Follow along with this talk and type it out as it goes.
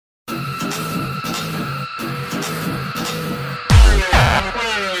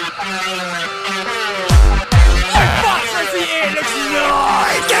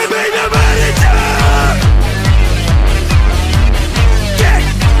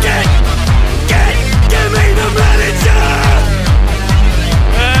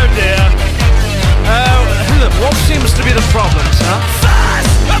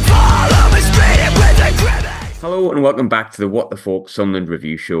Welcome back to the What the Falk Sunderland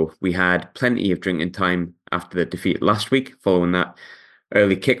review show. We had plenty of drinking time after the defeat last week, following that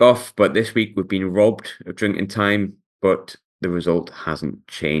early kickoff. But this week we've been robbed of drinking time, but the result hasn't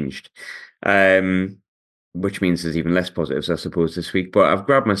changed. Which means there's even less positives, I suppose, this week. But I've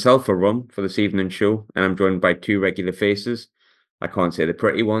grabbed myself a rum for this evening show, and I'm joined by two regular faces. I can't say the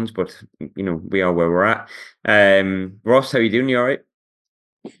pretty ones, but we are where we're at. Ross, how you doing? You all right?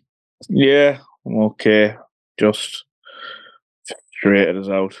 Yeah, I'm okay. Just frustrated us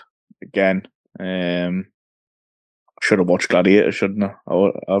out again. Should have watched Gladiators, shouldn't I?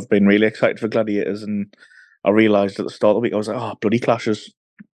 I've been really excited for Gladiators, and I realised at the start of the week I was like, "Oh, bloody clashes!"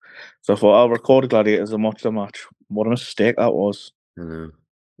 So I thought I'll record Gladiators and watch the match. What a mistake that was. I know.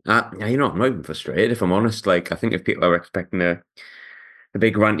 I'm not even frustrated, if I'm honest. Like, I think if people are expecting a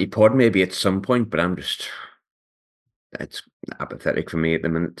big ranty pod, maybe at some point, but it's apathetic for me at the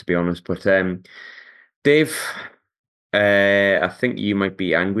minute, to be honest. But Dave, I think you might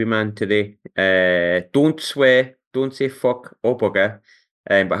be angry man today. Don't swear, don't say fuck or bugger.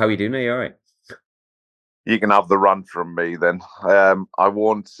 But how are you doing? Are you all right? You can have the run from me then. I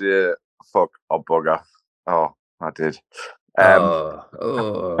won't say fuck or bugger. Oh, I did.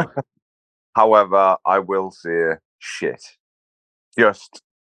 However, I will say shit. Just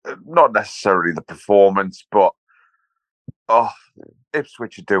not necessarily the performance, but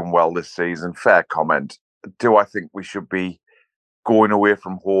Ipswich are doing well this season. Fair comment. Do I think we should be going away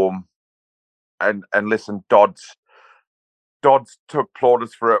from home? And listen, Dodds took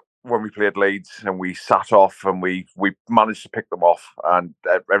plaudits for it when we played Leeds, and we sat off, and we managed to pick them off, and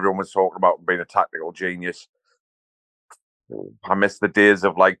everyone was talking about being a tactical genius. I miss the days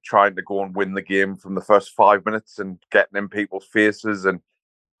of like trying to go and win the game from the first 5 minutes and getting in people's faces and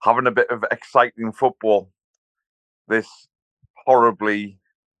having a bit of exciting football. This horribly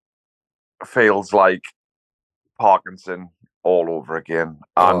feels like Parkinson all over again.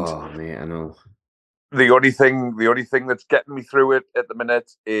 And mate, I know. The only thing that's getting me through it at the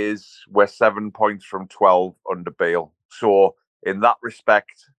minute is we're 7 points from 12 under Bale. So in that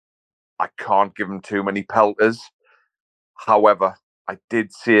respect, I can't give him too many pelters. However, I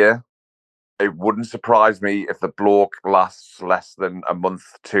did say it wouldn't surprise me if the bloke lasts less than a month,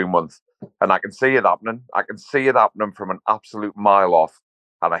 2 months. And I can see it happening. I can see it happening from an absolute mile off.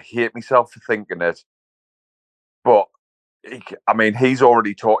 And I hate myself for thinking it. But he's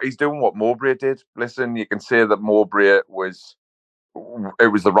already taught. He's doing what Mowbray did. Listen, you can say that Mowbray was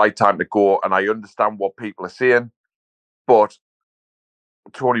the right time to go, and I understand what people are saying. But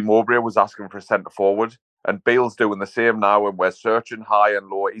Tony Mowbray was asking for a centre forward, and Bale's doing the same now, and we're searching high and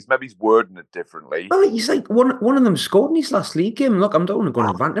low. He's wording it differently. Well, he's like one of them scored in his last league game. Look, I'm not going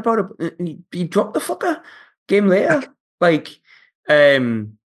to rant about it. He dropped the fucker game later.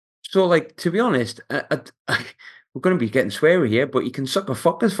 So like, to be honest, we're going to be getting sweary here, but he can suck a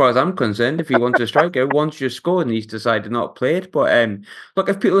fuck as far as I'm concerned if he wants a striker. Once you've scored and he's decided not to play it. But look,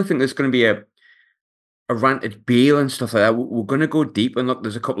 if people think there's going to be a ranted Bale and stuff like that, we're going to go deep. And look,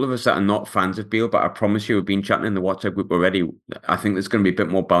 there's a couple of us that are not fans of Bale, but I promise you, we've been chatting in the WhatsApp group already. I think there's going to be a bit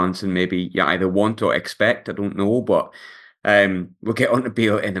more balance than maybe you either want or expect. I don't know, but we'll get on to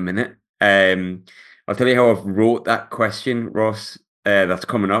Bale in a minute. I'll tell you how I've wrote that question, Ross, that's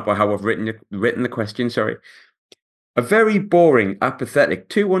coming up, or how I've written the question, sorry. A very boring, apathetic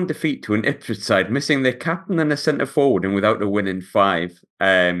 2-1 defeat to an Ipswich side, missing their captain and a centre forward and without a win in 5.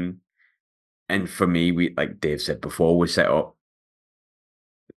 And for me, we, like Dave said before, we set up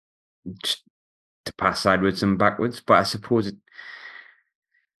just to pass sideways and backwards. But I suppose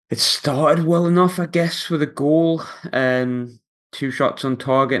it started well enough, I guess, with a goal, 2 shots on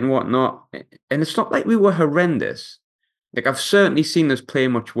target and whatnot. And it's not like we were horrendous. Like, I've certainly seen us play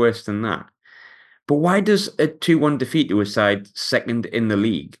much worse than that. But why does a 2-1 defeat to a side second in the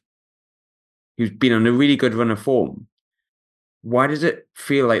league, who's been on a really good run of form, why does it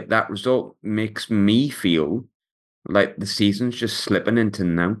feel like that result makes me feel like the season's just slipping into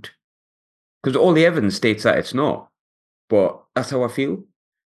nought? Because all the evidence states that it's not. But that's how I feel.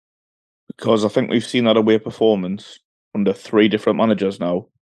 Because I think we've seen that away performance under 3 different managers now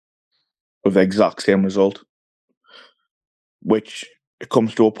with the exact same result. Which it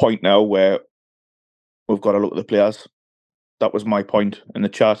comes to a point now where we've got to look at the players. That was my point in the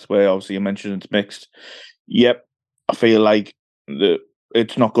chat where obviously you mentioned it's mixed. Yep, I feel like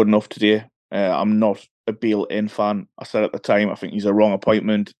it's not good enough today. I'm not a Bale-in fan. I said at the time, I think he's a wrong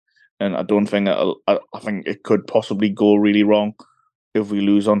appointment, and I don't think I think it could possibly go really wrong if we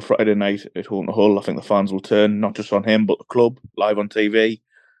lose on Friday night at home to Hull. I think the fans will turn, not just on him, but the club, live on TV.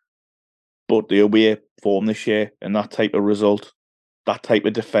 But the away form this year and that type of result, that type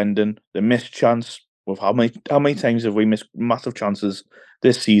of defending, the missed chance with how many times have we missed massive chances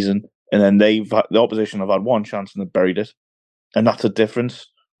this season, and then the opposition have had one chance and they've buried it, and that's the difference.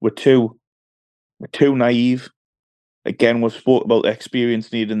 We're too naive. Again, we've spoke about the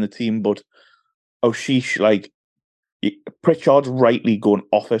experience needed in the team, but Pritchard's rightly going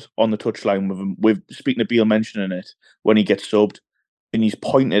off it on the touchline with him. With speaking of Beale mentioning it when he gets subbed, and he's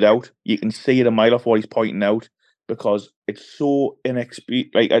pointed out. You can see it a mile off what he's pointing out because it's so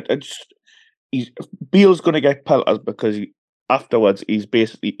inexperienced. Beale's going to get pelters because afterwards he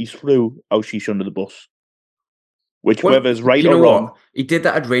threw Aushish under the bus. Which, whether it's right or wrong. What? He did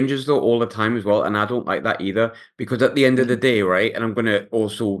that at Rangers, though, all the time as well. And I don't like that either. Because at the end of the day, right, and I'm going to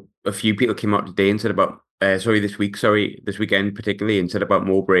also, a few people came out today and said about, this weekend particularly, and said about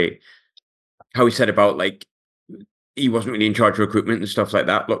Mowbray, how he said about, like, he wasn't really in charge of recruitment and stuff like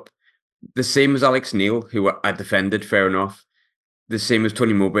that. Look, the same as Alex Neil, who I defended, fair enough. The same as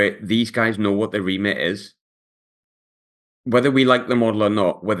Tony Mowbray. These guys know what their remit is. Whether we like the model or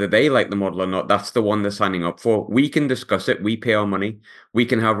not, whether they like the model or not, that's the one they're signing up for. We can discuss it. We pay our money. We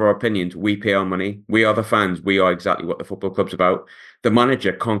can have our opinions. We pay our money. We are the fans. We are exactly what the football club's about. The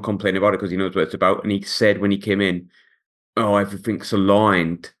manager can't complain about it because he knows what it's about. And he said when he came in, oh, everything's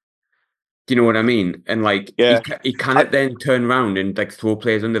aligned. Do you know what I mean? And like, yeah. he cannot then turn around and like throw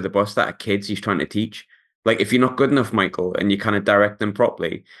players under the bus that are kids he's trying to teach. Like, if you're not good enough, Michael, and you kind of direct them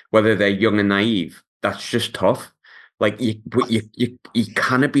properly, whether they're young and naive, that's just tough. Like, you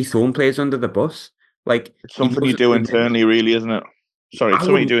cannot be throwing players under the bus. Like, it's something you do internally, really, isn't it? Sorry, it's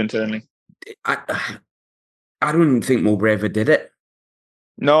something you do internally. I don't even think Mowbray ever did it.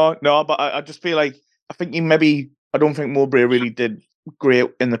 No, but I just feel like I don't think Mowbray really did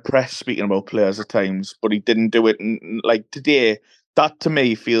great in the press speaking about players at times, but he didn't do it. Like today, that to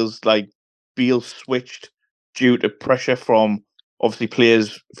me feels like Beale switched due to pressure from obviously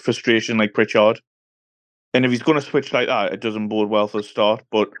players' frustration, like Pritchard. And if he's going to switch like that, it doesn't bode well for the start.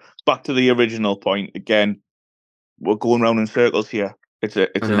 But back to the original point again, we're going round in circles here. It's an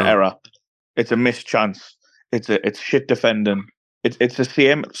error. It's a missed chance. It's shit defending. It's the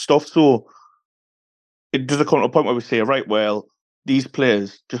same stuff. So it does come to a point where we say, right, well, these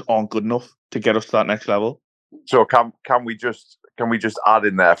players just aren't good enough to get us to that next level. So can we just add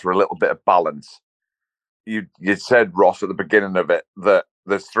in there for a little bit of balance? You said, Ross, at the beginning of it that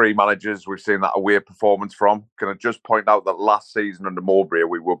there's three managers we've seen that away performance from. Can I just point out that last season under Mowbray,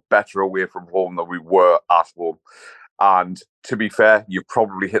 we were better away from home than we were at home. And to be fair, you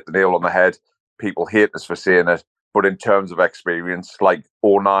probably hit the nail on the head. People hate us for saying it. But in terms of experience, like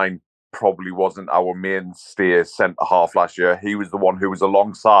 09 probably wasn't our mainstay centre-half last year. He was the one who was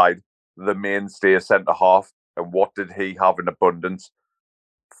alongside the mainstay centre-half. And what did he have in abundance?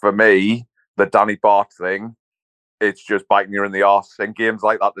 For me, the Danny Bart thing, it's just biting you in the arse. In games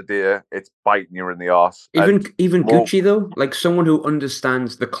like that today, it's biting you in the arse. Even Gucci, though, like someone who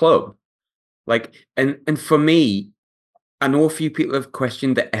understands the club. Like, and for me, I know a few people have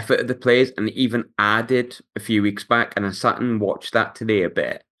questioned the effort of the players, and even I did a few weeks back, and I sat and watched that today a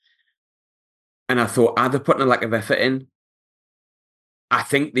bit. And I thought, are they putting a lack of effort in? I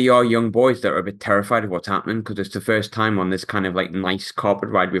think they are young boys that are a bit terrified of what's happening because it's the first time on this kind of like nice carpet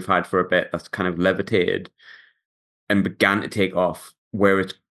ride we've had for a bit that's kind of levitated and began to take off, where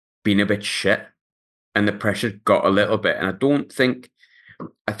it's been a bit shit and the pressure got a little bit. And I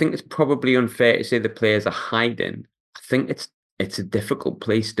think it's probably unfair to say the players are hiding. I think it's a difficult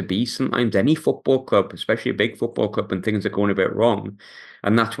place to be sometimes. Any football club, especially a big football club, when things are going a bit wrong.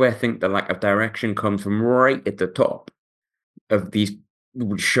 And that's where I think the lack of direction comes from, right at the top of these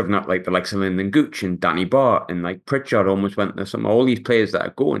shoving up like the likes of Lyndon Gooch and Danny Bart and like Pritchard almost went to all these players that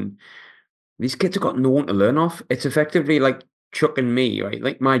are going. These kids have got no one to learn off. It's effectively like chucking me, right?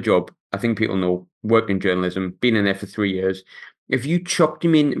 Like my job, I think people know, working journalism, been in there for 3 years. If you chucked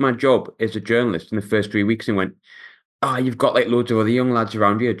me into my job as a journalist in the first 3 weeks and went, you've got like loads of other young lads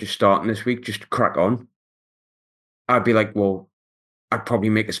around here just starting this week, just crack on. I'd be like, well, I'd probably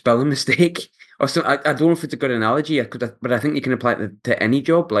make a spelling mistake. Or so, I don't know if it's a good analogy, but I think you can apply it to any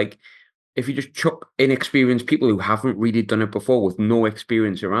job. Like, if you just chuck inexperienced people who haven't really done it before with no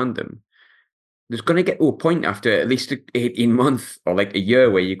experience around them, there's going to get to a point after at least 18 months or like a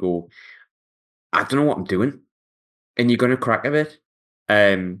year where you go, I don't know what I'm doing. And you're going to crack a bit.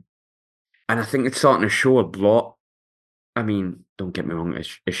 And I think it's starting to show a lot. I mean, don't get me wrong,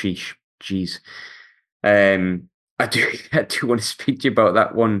 Ashish, jeez. I do want to speak to you about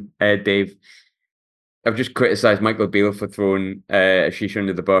that one, Dave. I've just criticised Michael Beale for throwing Ashish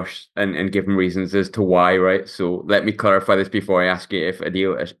under the bus and giving reasons as to why, right? So let me clarify this before I ask you if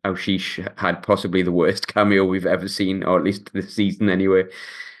Ashish had possibly the worst cameo we've ever seen, or at least this season anyway.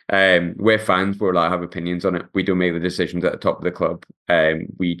 We're fans, we're allowed to have opinions on it. We don't make the decisions at the top of the club.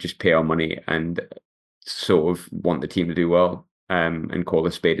 We just pay our money and sort of want the team to do well, and call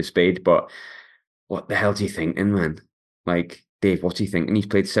a spade. But what the hell's he thinking, man? Like, Dave, what's he thinking? He's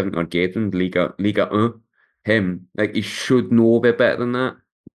played 70 odd games in Liga 1. Him, like, he should know a bit better than that.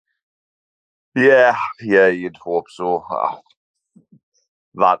 Yeah, you'd hope so.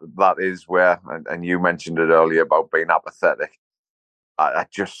 That is where, and you mentioned it earlier about being apathetic. I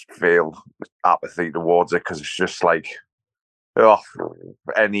just feel apathy towards it because it's just like, oh,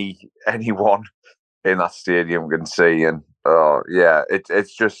 anyone in that stadium can see, and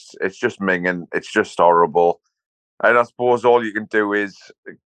it's just minging. It's just horrible, and I suppose all you can do is,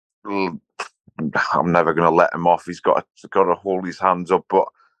 I'm never going to let him off. He's got to hold his hands up, but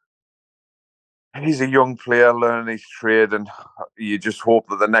he's a young player learning his trade, and you just hope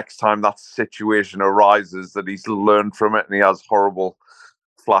that the next time that situation arises, that he's learned from it and he has horrible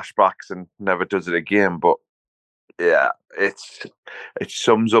flashbacks and never does it again. But yeah, it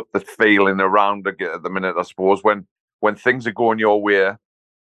sums up the feeling around at the minute, I suppose. When things are going your way,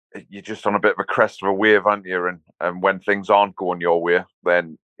 you're just on a bit of a crest of a wave, aren't you? And when things aren't going your way,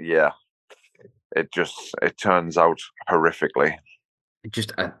 then yeah, it turns out horrifically.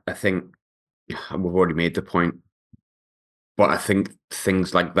 I think we've already made the point, but I think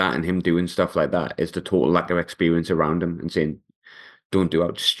things like that and him doing stuff like that is the total lack of experience around him and saying, don't do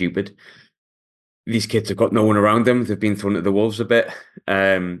out stupid. These kids have got no one around them. They've been thrown at the wolves a bit,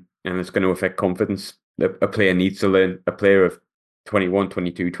 and it's going to affect confidence. A player needs to learn. A player of 21,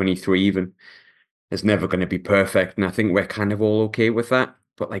 22, 23 even is never going to be perfect. And I think we're kind of all okay with that.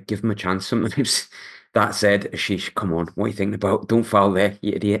 But like, give him a chance sometimes. That said, Ashish, come on, what are you thinking about? Don't foul there,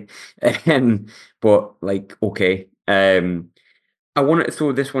 you idiot. But like, okay. I wanted to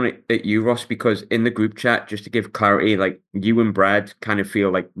throw this one at you, Ross, because in the group chat, just to give clarity, like you and Brad kind of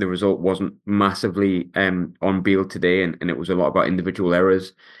feel like the result wasn't massively on Beale today, and it was a lot about individual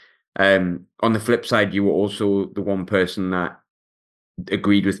errors. On the flip side, you were also the one person that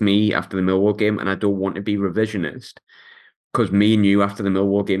agreed with me after the Millwall game, and I don't want to be revisionist because me and you after the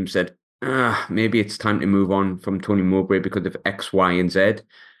Millwall game said, maybe it's time to move on from Tony Mowbray because of X, Y, and Z.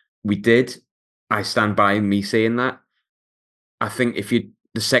 We did. I stand by me saying that. I think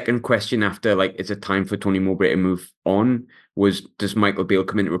the second question after, like, is it time for Tony Mowbray to move on, was, does Michael Beale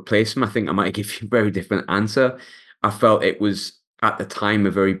come in to replace him? I think I might give you a very different answer. I felt it was, at the time,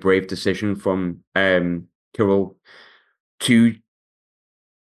 a very brave decision from Kirill to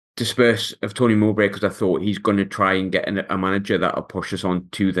disperse of Tony Mowbray, because I thought he's going to try and get a manager that'll push us on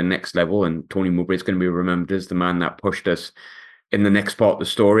to the next level, and Tony Mowbray is going to be remembered as the man that pushed us in the next part of the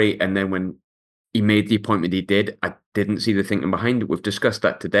story. And then when he made the appointment he did, I didn't see the thinking behind it. We've discussed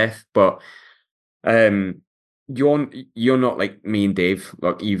that to death, but you're not like me and Dave.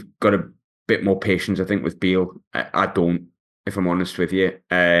 Like, you've got a bit more patience, I think, with Beale. I don't, if I'm honest with you.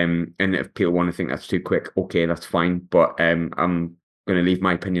 And if people want to think that's too quick, okay, that's fine. But I'm going to leave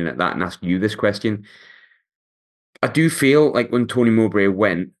my opinion at that and ask you this question. I do feel like when Tony Mowbray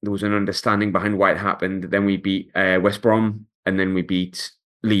went, there was an understanding behind why it happened. Then we beat West Brom, and then we beat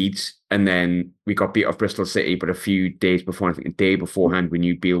Leeds, and then we got beat off Bristol City. But a few days before, I think a day beforehand, we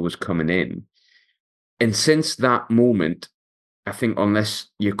knew Beale was coming in. And since that moment, I think unless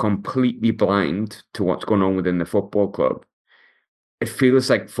you're completely blind to what's going on within the football club, it feels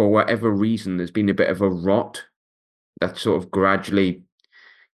like for whatever reason, there's been a bit of a rot that sort of gradually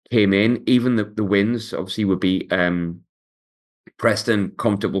came in. Even the wins, obviously, would be Preston,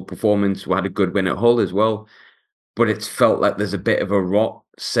 comfortable performance. We had a good win at Hull as well. But it's felt like there's a bit of a rot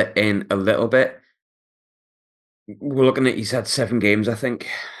set in a little bit. We're looking at, he's had 7 games, I think.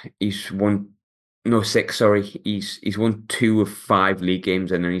 He's won, no, 6, sorry. He's won 2 of 5 league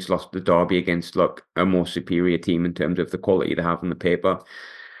games, and then he's lost the derby against, look, a more superior team in terms of the quality they have on the paper.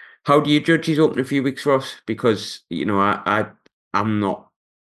 How do you judge his opening few weeks, Ross? Because, I'm not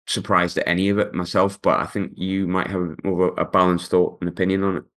surprised at any of it myself, but I think you might have more of a balanced thought and opinion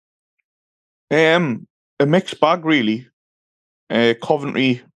on it. A mixed bag, really.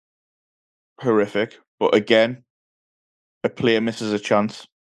 Coventry, horrific, but again, a player misses a chance.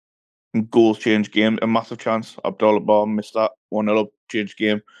 And goals change game, a massive chance. Abdullah Bar missed that 1-0 up, change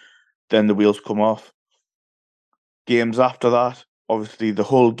game. Then the wheels come off. Games after that, obviously the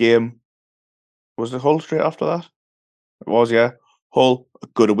whole game. Was the Hull straight after that? It was, yeah. Hull, a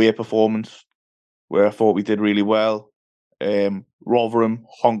good away performance where I thought we did really well. Rotherham,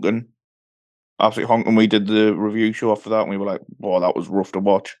 honking. Absolutely honking. We did the review show after that and we were like, "Oh, that was rough to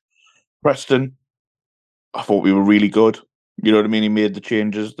watch." Preston, I thought we were really good. You know what I mean? He made the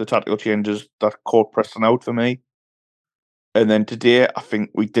changes, the tactical changes that caught Preston out for me. And then today, I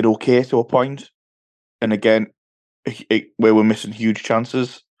think we did okay to a point. And again, where we're missing huge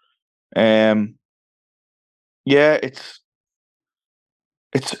chances. Yeah, it's.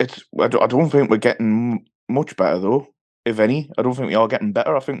 I don't think we're getting much better though, if any. I don't think we are getting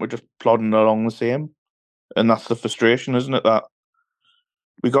better. I think we're just plodding along the same, and that's the frustration, isn't it? That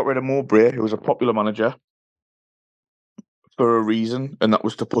we got rid of Mowbray, who was a popular manager, for a reason, and that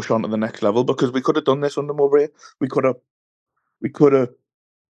was to push on to the next level. Because we could have done this under Mowbray. We could have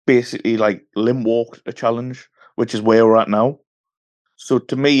basically like limb walked a challenge, which is where we're at now. So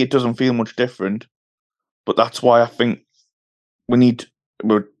to me, it doesn't feel much different. But that's why I think we need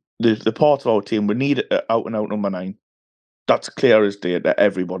the part of our team. We need an out and out number 9. That's clear as day to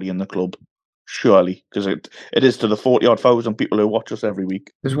everybody in the club, surely, because it is to the 40-odd thousand people who watch us every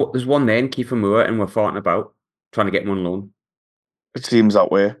week. There's one there in Kiefer Moore, and we're farting about trying to get him on loan. It seems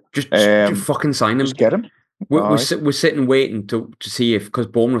that way. Just fucking sign him. Just get him. We're sitting waiting to see if, because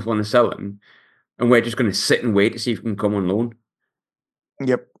Bournemouth want to sell him, and we're just going to sit and wait to see if he can come on loan.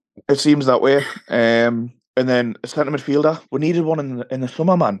 Yep, it seems that way. And then a centre midfielder. We needed one in the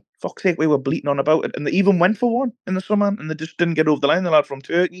summer, man. Fuck's sake, we were bleating on about it, and they even went for one in the summer, and they just didn't get over the line. The lad from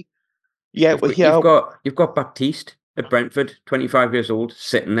Turkey. Yeah, you've got Baptiste at Brentford, 25 years old,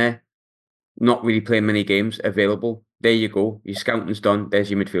 sitting there, not really playing many games, available. There you go. Your scouting's done. There's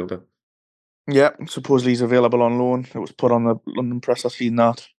your midfielder. Yeah, supposedly he's available on loan. It was put on the London press. I've seen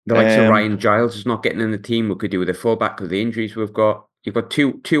that. The likes of Ryan Giles is not getting in the team. We could do with a fullback because of the injuries we've got. You've got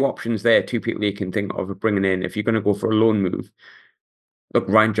two options there, 2 people you can think of bringing in. If you're going to go for a loan move, look,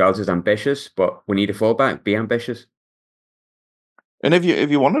 Ryan Giles is ambitious, but we need a fullback. Be ambitious. And if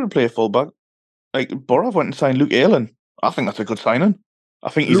you wanted to play a fullback, like Borough went and signed Luke Ayling. I think that's a good signing.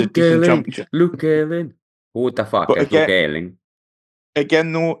 I think he's a decent championship. Luke Ayling. What the fuck is Luke Ayling?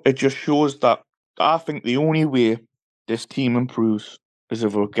 Again, though, it just shows that I think the only way this team improves is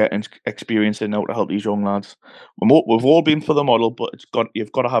if we're getting experience in now to help these young lads. We've all been for the model, but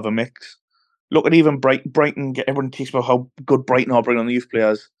you've got to have a mix. Look at even Brighton. Everyone talks about how good Brighton are bringing on the youth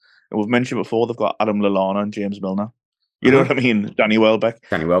players. And we've mentioned before, they've got Adam Lallana and James Milner. You know what I mean? Danny Welbeck.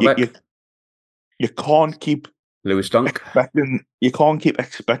 You can't keep Lewis Dunk expecting. You can't keep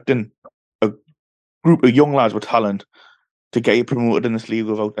expecting a group of young lads with talent to get you promoted in this league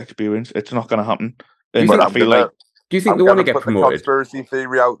without experience. It's not going to happen. Do you think they want to get promoted? The conspiracy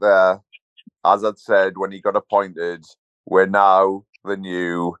theory out there, as I'd said when he got appointed, we're now the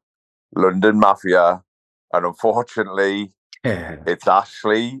new London Mafia, and unfortunately, it's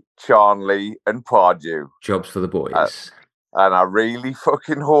Ashley, Charnley, and Pardew. Jobs for the boys. And I really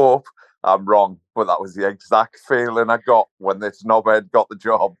fucking hope I'm wrong, but that was the exact feeling I got when this knobhead got the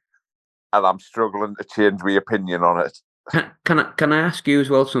job, and I'm struggling to change my opinion on it. Can I ask you as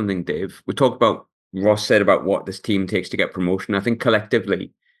well something, Dave? We talked about, Ross said about what this team takes to get promotion. I think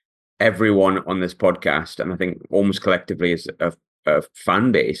collectively, everyone on this podcast, and I think almost collectively as a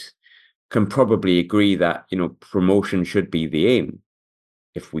fan base, can probably agree that, promotion should be the aim.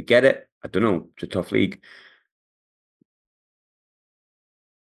 If we get it, I don't know, it's a tough league.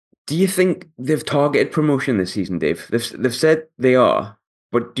 Do you think they've targeted promotion this season, Dave? They've said they are,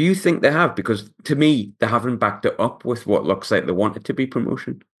 but do you think they have? Because to me, they haven't backed it up with what looks like they want it to be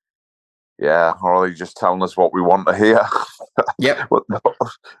promotion. Yeah, or are they just telling us what we want to hear? Yep. But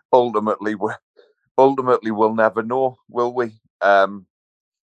ultimately, we'll never know, will we?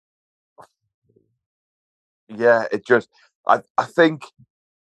 Yeah, it just. I think.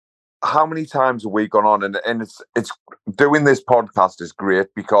 How many times have we gone on, and it's doing this podcast is great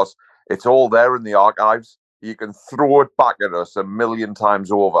because it's all there in the archives. You can throw it back at us a million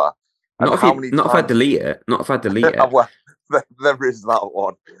times over. Not if I delete it. Well, there is that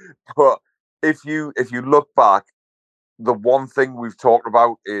one. But if you look back, the one thing we've talked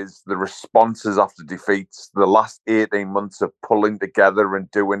about is the responses after defeats, the last 18 months of pulling together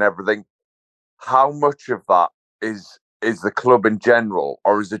and doing everything. How much of that is the club in general,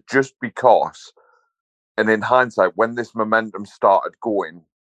 or is it just because, and in hindsight, when this momentum started going,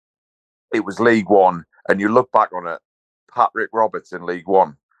 it was League One, and you look back on it, Patrick Roberts in League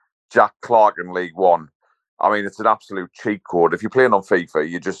One, Jack Clark in League One. I mean, it's an absolute cheat code. If you're playing on FIFA,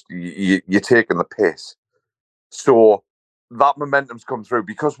 you're taking the piss. So that momentum's come through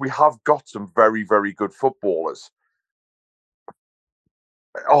because we have got some very, very good footballers.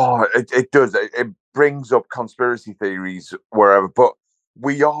 Oh, it does. It brings up conspiracy theories wherever, but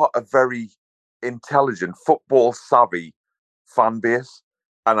we are a very intelligent, football savvy fan base.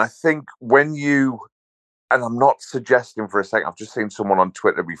 And I think when and I'm not suggesting for a second, I've just seen someone on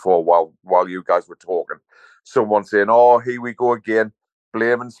Twitter before while you guys were talking, someone saying, oh, here we go again,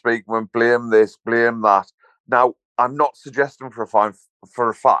 blaming Speakman, blame this, blame that. Now, I'm not suggesting for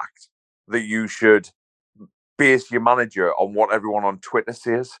a fact that you should base your manager on what everyone on Twitter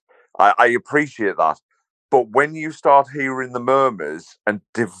says. I appreciate that. But when you start hearing the murmurs and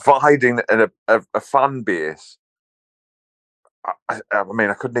dividing a fan base, I mean,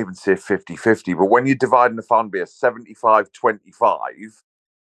 I couldn't even say 50-50, but when you're dividing the fan base 75-25,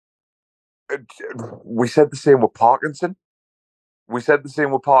 we said the same with Parkinson.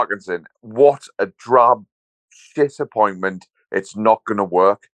 What a drab shit appointment. It's not going to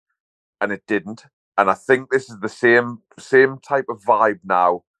work. And it didn't. And I think this is the same type of vibe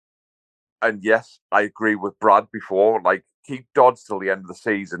now. And yes, I agree with Brad before. Like, keep Dodds till the end of the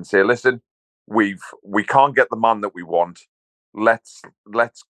season. Say, listen, we can't get the man that we want. Let's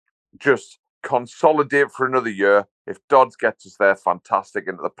just consolidate for another year. If Dodds gets us there, fantastic,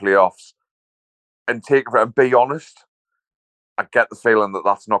 into the playoffs, and take it. And be honest, I get the feeling that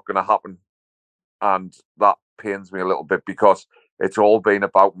that's not going to happen, and that pains me a little bit because it's all been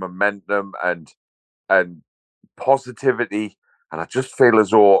about momentum and positivity, and I just feel as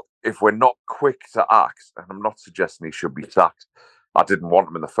though if we're not quick to act, and I'm not suggesting he should be sacked, I didn't want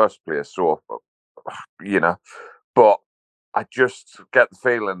him in the first place, so but I just get the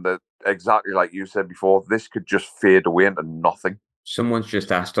feeling that exactly like you said before, this could just fade away into nothing. Someone's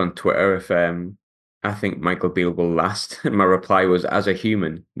just asked on Twitter if I think Michael Beale will last, and my reply was, as a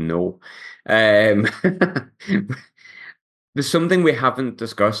human, no. There's something we haven't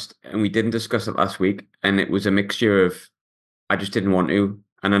discussed, and we didn't discuss it last week, and it was a mixture of I just didn't want to,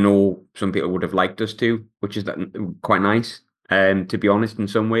 and I know some people would have liked us to, which is quite nice, to be honest, in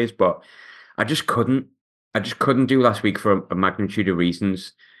some ways, but I just couldn't. I just couldn't do last week for a magnitude of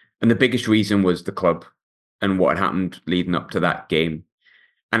reasons, and the biggest reason was the club and what had happened leading up to that game.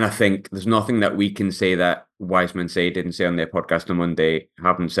 And I think there's nothing that we can say that Wiseman didn't say on their podcast on Monday,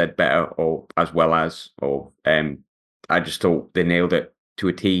 haven't said better or as well as, or I just thought they nailed it to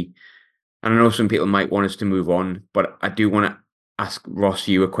a T. And I know some people might want us to move on, but I do want to ask Ross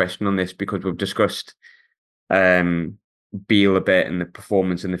you a question on this because we've discussed Beale a bit and the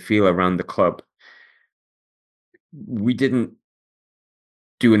performance and the feel around the club. We didn't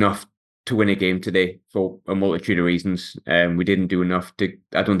do enough to win a game today for a multitude of reasons. We didn't do enough to.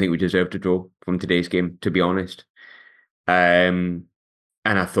 I don't think we deserved to draw from today's game, to be honest. And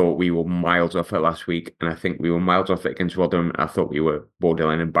I thought we were miles off it last week, and I think we were miles off it against Rotherham. I thought we were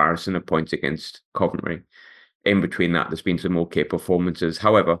borderline embarrassing at points against Coventry. In between that, there's been some okay performances.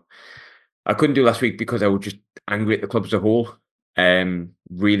 However, I couldn't do last week because I was just angry at the club as a whole.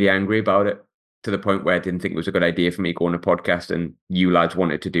 Really angry about it, to the point where I didn't think it was a good idea for me to go on a podcast, and you lads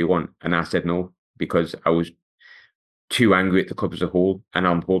wanted to do one, and I said no because I was too angry at the club as a whole, and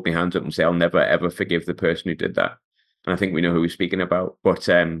I'll hold my hands up and say I'll never ever forgive the person who did that. And I think we know who we're speaking about. But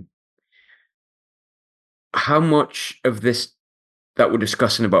how much of this that we're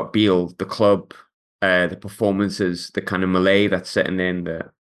discussing about Beale, the club, the performances, the kind of melee that's setting in,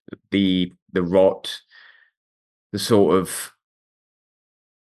 the rot, the sort of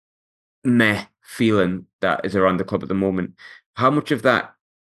meh feeling that is around the club at the moment, how much of that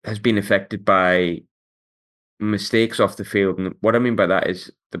has been affected by mistakes off the field? And what I mean by that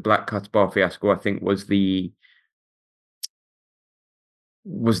is the Black Cats Bar fiasco, I think, was the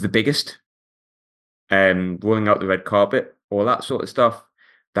biggest. Rolling out the red carpet, all that sort of stuff.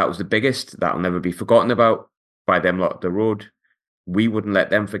 That was the biggest. That'll never be forgotten about by them lot at the road. We wouldn't let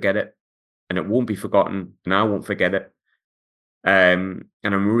them forget it, and it won't be forgotten, and I won't forget it. And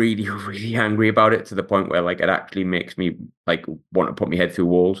I'm really, really angry about it, to the point where it actually makes me want to put my head through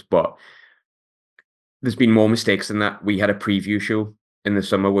walls. But there's been more mistakes than that. We had a preview show in the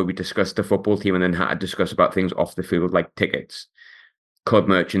summer where we discussed the football team and then had to discuss about things off the field, like tickets, club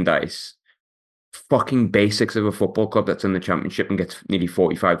merchandise, fucking basics of a football club that's in the Championship and gets nearly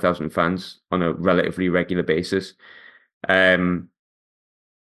 45,000 fans on a relatively regular basis. How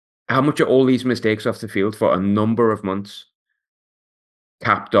much are all these mistakes off the field for a number of months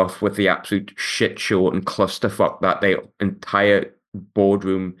capped off with the absolute shit show and clusterfuck that the entire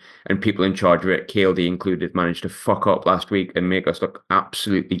boardroom and people in charge of it, KLD included, managed to fuck up last week and make us look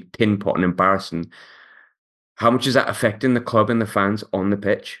absolutely tin pot and embarrassing? How much is that affecting the club and the fans on the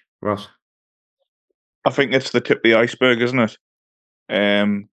pitch, Ross? I think it's the tip of the iceberg, isn't it?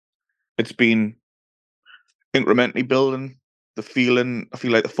 It's been incrementally building the feeling. I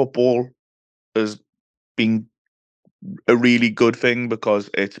feel like the football has been a really good thing because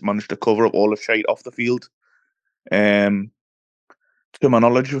it's managed to cover up all the shite off the field. To my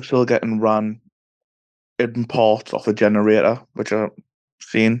knowledge, we're still getting run in part off a generator, which I've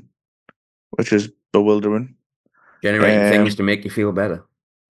seen, which is bewildering. Generating things to make you feel better.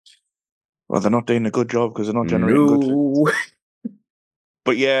 Well, they're not doing a good job because they're not generating good. No.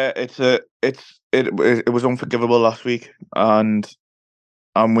 But yeah, it was unforgivable last week, and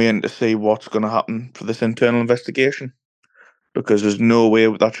I'm waiting to see what's going to happen for this internal investigation, because there's no way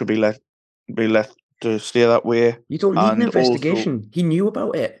that should be left to stay that way. You don't need an And also, investigation. He knew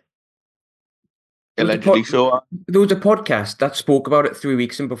about it. allegedly so. There was a podcast that spoke about it 3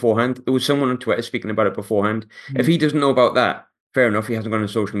 weeks in beforehand. There was someone on Twitter speaking about it beforehand. If he doesn't know about that, fair enough, he hasn't gone on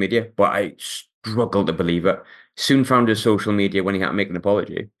social media, but I struggle to believe it. Soon found his social media when he had to make an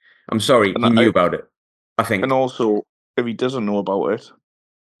apology. I'm sorry, he knew about it, I think. And also, if he doesn't know about it,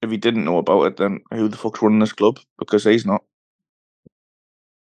 if he didn't know about it, then who the fuck's running this club? Because he's not.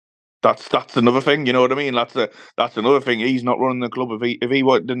 That's another thing, you know what I mean? That's another thing. He's not running the club. If he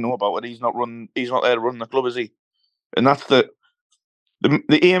didn't know about it, he's not there to run the club, is he? And that's the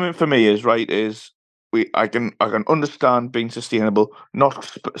aiming for me is right. I can understand being sustainable,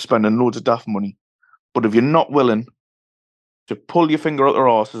 not spending loads of daft money, but if you're not willing to pull your finger out their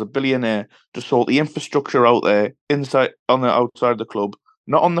arse as a billionaire to sort the infrastructure out there, inside on the outside of the club,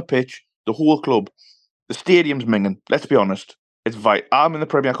 not on the pitch, the whole club, the stadium's minging. Let's be honest. It's vital. I'm in the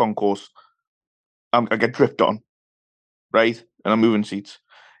Premier Concourse. I get dripped on, right? And I'm moving seats.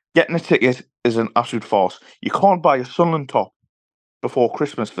 Getting a ticket is an absolute farce. You can't buy a Sunderland top before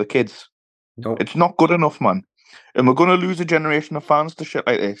Christmas for the kids. Nope. It's not good enough, man. And we're going to lose a generation of fans to shit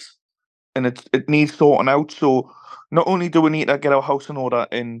like this. And it needs sorting out. So not only do we need to get our house in order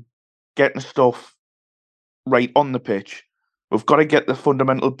and getting stuff right on the pitch, we've got to get the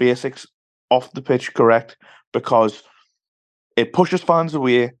fundamental basics off the pitch correct, because it pushes fans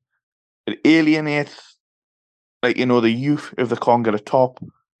away. It alienates, the youth if they can't get a top.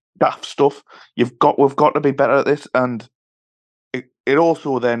 Daft stuff. We've got to be better at this, and it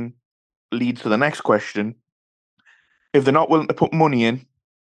also then leads to the next question. If they're not willing to put money in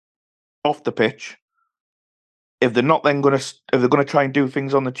off the pitch, if they're not then if they're going to try and do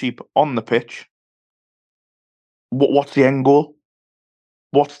things on the cheap on the pitch, what's the end goal?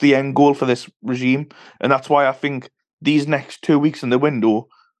 What's the end goal for this regime? And that's why I think these next 2 weeks in the window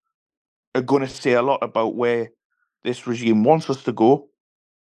are going to say a lot about where this regime wants us to go,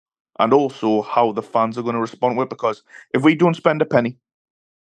 and also how the fans are going to respond to it. Because if we don't spend a penny,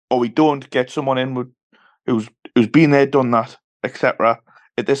 or we don't get someone in who's been there, done that, etc.,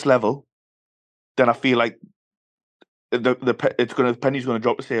 at this level, then I feel like the penny's going to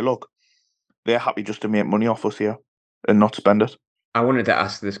drop to say, look, they're happy just to make money off us here and not spend it. I wanted to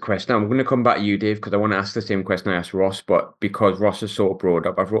ask this question. I'm going to come back to you, Dave, because I want to ask the same question I asked Ross, but because Ross is so broad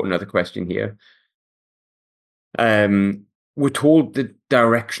up, I've wrote another question here. We're told the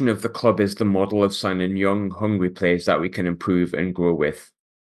direction of the club is the model of signing young, hungry players that we can improve and grow with.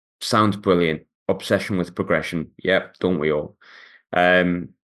 Sounds brilliant. Obsession with progression. Yep, don't we all?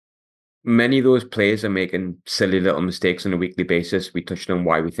 Many of those players are making silly little mistakes on a weekly basis. We touched on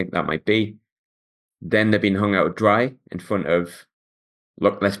why we think that might be. Then they're being hung out dry in front of,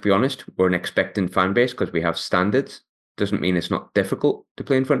 look, let's be honest, we're an expectant fan base because we have standards. Doesn't mean it's not difficult to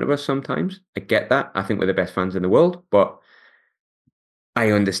play in front of us sometimes. I get that. I think we're the best fans in the world, but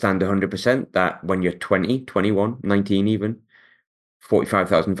I understand 100% that when you're 20, 21, 19 even,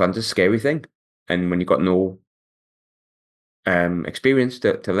 45,000 fans is a scary thing. And when you've got no experience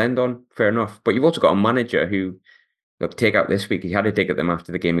to lend on, fair enough. But you've also got a manager who, look, take out this week, he had a dig at them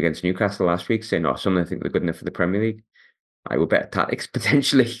after the game against Newcastle last week, saying, oh, some of them think they're good enough for the Premier League. I will bet tactics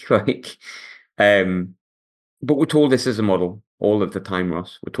potentially. But we're told this is a model all of the time,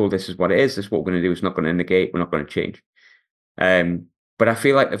 Ross. We're told this is what it is. This is what we're going to do. It's not going to negate. We're not going to change. But I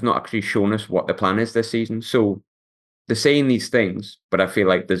feel like they've not actually shown us what the plan is this season. So they're saying these things, but I feel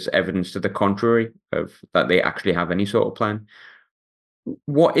like there's evidence to the contrary of that they actually have any sort of plan.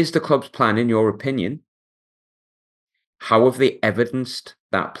 What is the club's plan, in your opinion? How have they evidenced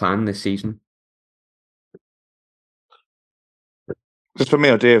that plan this season? Just for me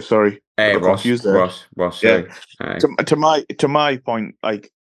or Dave, sorry. Ross, Yeah. sorry. To my point,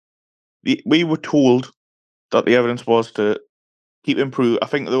 we were told that the evidence was to keep improving. I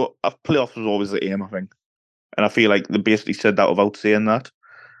think the playoffs was always the aim, I think. And I feel like they basically said that without saying that.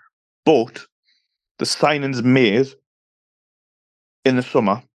 But the signings made in the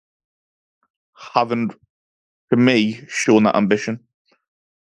summer haven't, to me, shown that ambition.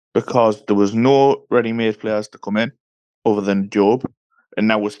 Because there was no ready-made players to come in other than Job. And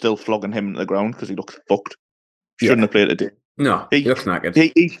now we're still flogging him into the ground because he looks fucked. Shouldn't have played today. No, he looks knackered.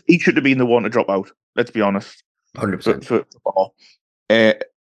 He should have been the one to drop out. Let's be honest. 100%. For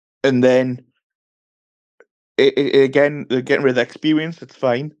and then again, they're getting rid of the experience. It's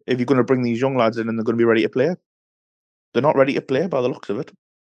fine if you're going to bring these young lads in and they're going to be ready to play. They're not ready to play by the looks of it.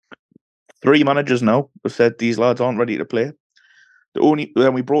 3 managers now have said these lads aren't ready to play.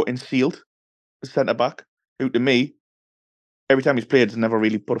 Then we brought in Sealed, the centre back, who to me, every time he's played, has never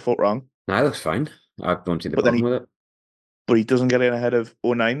really put a foot wrong. Nah, that's fine. I don't see the But then problem with it. But he doesn't get in ahead of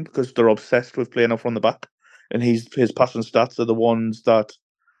 09 because they're obsessed with playing off from the back, and his passing stats are the ones that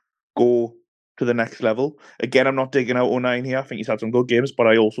go to the next level. Again, I'm not digging out 09 here. I think he's had some good games, but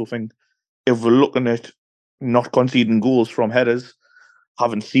I also think if we're looking at not conceding goals from headers,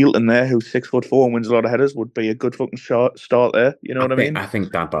 having Sealed in there, who's 6'4" and wins a lot of headers, would be a good fucking start there. You know what I mean? I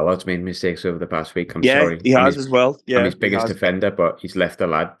think Dan Ballard's made mistakes over the past week. I'm Yeah, sorry. he has as well. I'm Yeah, his biggest defender, but he's left the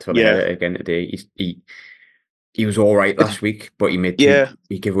lad for the Yeah. header again today. He was all right last week, but he made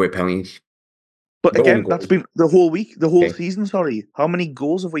he gave away penalties. But The own again, that's goal. been the whole week, the whole Okay. season. Sorry, how many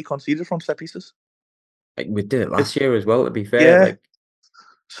goals have we conceded from set pieces? Like, we did it last year as well, to be fair. Yeah. Like,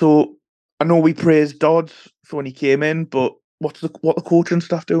 So I know we praised Dodds for when he came in, but what the coaching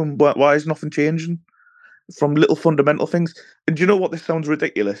staff doing? Why is nothing changing from little fundamental things? And do you know what? This sounds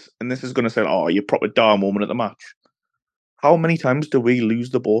ridiculous, and this is going to sound, oh, you proper dar moment at the match. How many times do we lose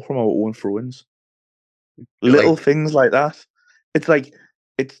the ball from our own throw-ins? Little things like that. It's like,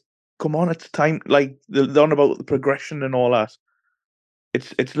 come on, it's time. Like they're on about the progression and all that.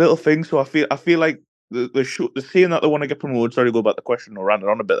 It's little things. So I feel like the saying that they want to get promoted. Sorry to go back to the question or ran it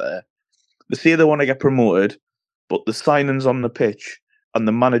on a bit there. They say they want to get promoted, but the signings on the pitch and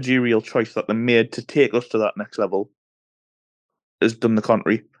the managerial choice that they made to take us to that next level has done the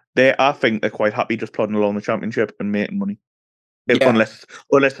contrary. I think they're quite happy just plodding along the championship and making money. Unless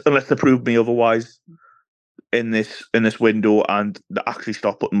they prove me otherwise in this window and they actually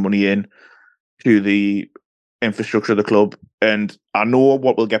start putting money in to the infrastructure of the club. And I know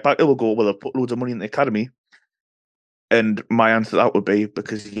what we'll get back to. They'll put loads of money in the academy. And my answer to that would be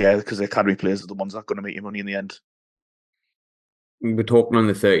because the academy players are the ones that are going to make you money in the end. We're talking on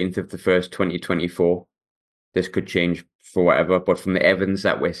the 13th of the 1st, 2024. This could change for whatever, but from the evidence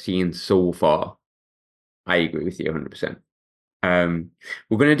that we're seeing so far, I agree with you 100%.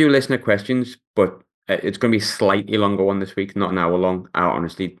 We're going to do listener questions, but it's going to be a slightly longer one this week, not an hour long.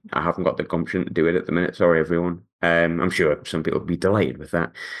 Honestly, I haven't got the gumption to do it at the minute. Sorry, everyone. I'm sure some people will be delighted with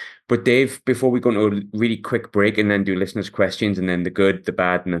that. But Dave, before we go into a really quick break and then do listeners' questions and then the good, the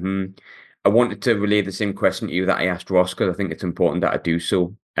bad, and the I wanted to relay the same question to you that I asked Ross because I think it's important that I do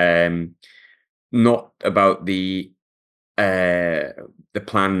so. Not about the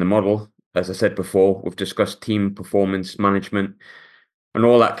plan and the model. As I said before, we've discussed team performance management and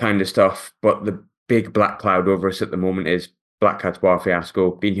all that kind of stuff. But the big black cloud over us at the moment is Black Cats Bar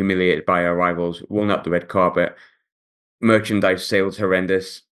fiasco, being humiliated by our rivals, rolling out the red carpet, merchandise sales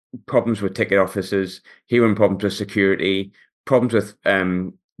horrendous, problems with ticket offices, hearing problems with security, problems with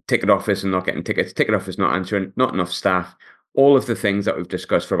ticket office and not getting tickets, ticket office not answering, not enough staff, all of the things that we've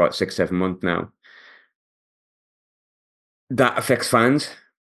discussed for about 6-7 months now. That affects fans.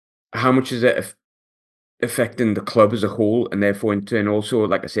 How much is it affecting the club as a whole, and therefore in turn also,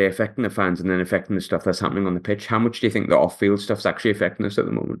 like I say, affecting the fans and then affecting the stuff that's happening on the pitch? How much do you think the off-field stuff's actually affecting us at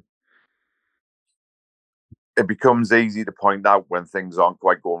the moment? It becomes easy to point out when things aren't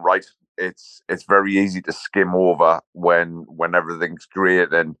quite going right. It's very easy to skim over when everything's great,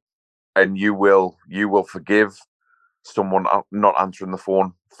 and you will forgive someone not answering the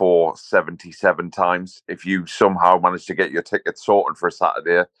phone for 77 times if you somehow manage to get your ticket sorted for a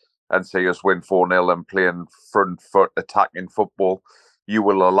Saturday and see us win 4-0 and playing front foot attacking football. You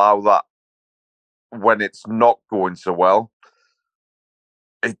will allow that when it's not going so well.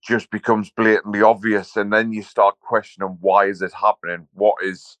 It just becomes blatantly obvious, and then you start questioning, why is it happening? What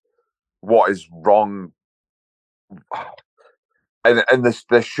is wrong? And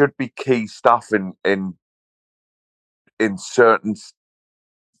there should be key staff in certain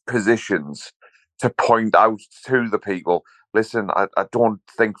positions to point out to the people, listen, I don't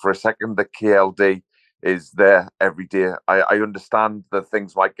think for a second that KLD is there every day. I understand that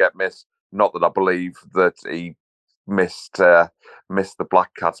things might get missed. Not that I believe that he missed the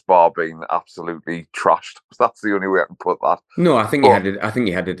Black Cats Bar being absolutely trashed. That's the only way I can put that. No, I think he had it. I think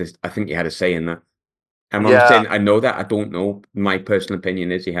he had a say in that. I'm Yeah. saying I know that. I don't know. My personal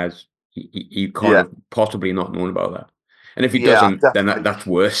opinion is he has. He can't have possibly not known about that. And if he doesn't, then that's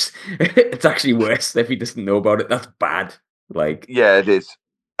worse. It's actually worse if he doesn't know about it. That's bad. Like, yeah, it is.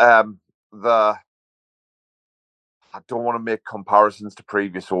 I don't want to make comparisons to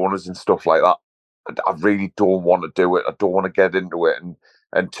previous owners and stuff like that. I really don't want to do it. I don't want to get into it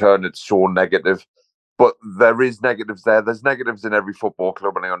and turn it so negative. But there is negatives there. There's negatives in every football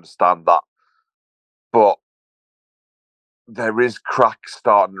club, and I understand that. But there is cracks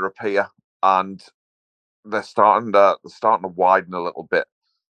starting to appear, and they're starting to widen a little bit.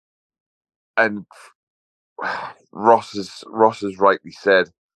 and Ross has rightly said,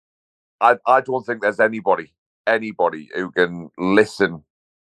 I don't think there's anybody who can listen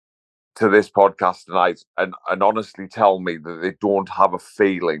to this podcast tonight and honestly tell me that they don't have a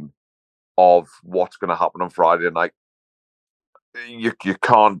feeling of what's going to happen on Friday night. You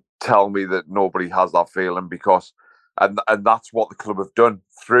can't tell me that nobody has that feeling, because and that's what the club have done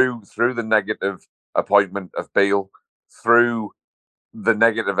through the negative appointment of Beale, through the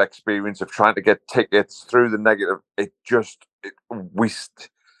negative experience of trying to get tickets, through the negative.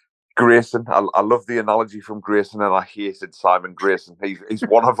 Grayson. I love the analogy from Grayson, and I hated Simon Grayson. He's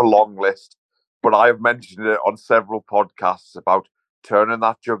one of a long list, but I have mentioned it on several podcasts about turning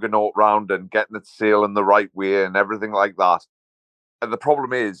that juggernaut round and getting it sailing the right way and everything like that. And the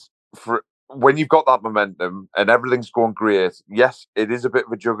problem is, for when you've got that momentum and everything's going great, yes, it is a bit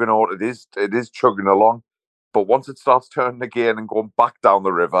of a juggernaut. It is chugging along, but once it starts turning again and going back down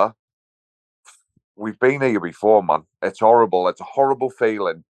the river, we've been here before, man. It's horrible. It's a horrible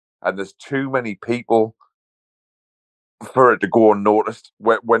feeling. And there's too many people for it to go unnoticed.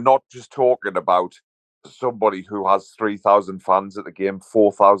 We're not just talking about somebody who has 3,000 fans at the game,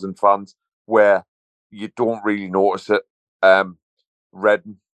 4,000 fans, where you don't really notice it.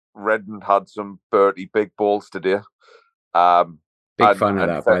 Redden had some Bertie big balls today. Big fan of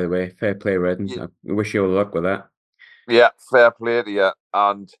that, by the way. Fair play, Redden. Yeah, I wish you all luck with that. Yeah, fair play to you.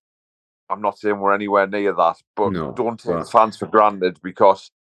 And I'm not saying we're anywhere near that, but don't take the fans for granted,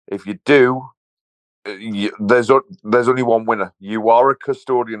 because if you do, there's only one winner. You are a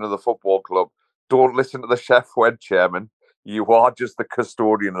custodian of the football club. Don't listen to the chef head chairman. You are just the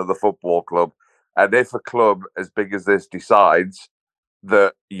custodian of the football club. And if a club as big as this decides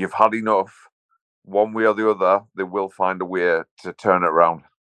that you've had enough, one way or the other, they will find a way to turn it around.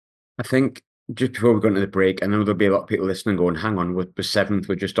 I think just before we go into the break, I know there'll be a lot of people listening going, hang on, we're seventh,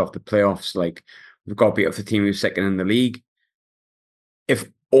 we're just off the playoffs. Like, we've got to beat off the team who's second in the league. If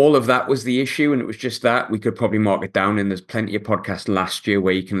all of that was the issue and it was just that, we could probably mark it down. And there's plenty of podcasts last year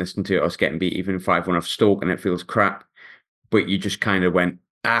where you can listen to us getting beat even 5-1 off Stoke and it feels crap. But you just kind of went,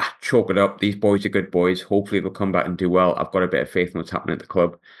 chalk it up. These boys are good boys. Hopefully they'll come back and do well. I've got a bit of faith in what's happening at the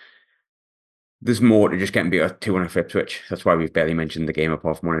club. There's more to just getting beat 2-1 off Ipswich. That's why we've barely mentioned the game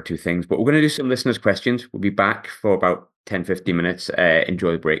apart from one or two things. But we're going to do some listeners' questions. We'll be back for about 10-15 minutes.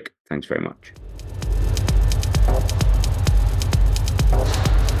 Enjoy the break. Thanks very much.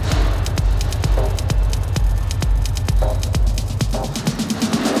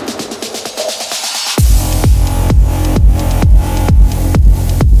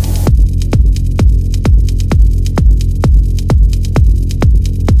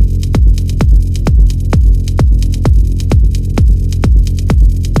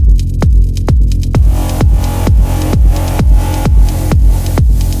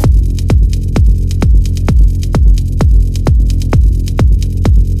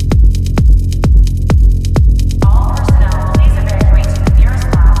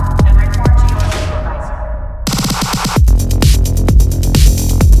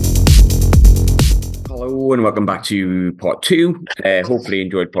 Welcome back to part 2. Hopefully you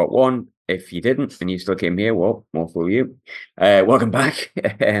enjoyed part 1. If you didn't and you still came here, well, more for you. Welcome back.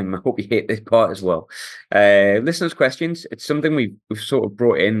 I hope you hate this part as well. Listeners' questions. It's something we've sort of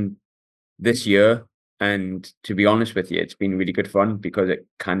brought in this year. And to be honest with you, it's been really good fun because it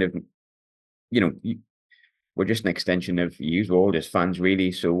kind of, we're just an extension of you. We're all just fans,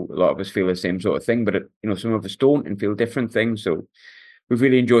 really. So a lot of us feel the same sort of thing, but some of us don't and feel different things. So we've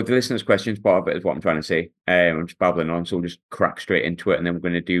really enjoyed the listeners' questions. Part of it is what I'm trying to say. I'm just babbling on, so we'll just crack straight into it. And then we're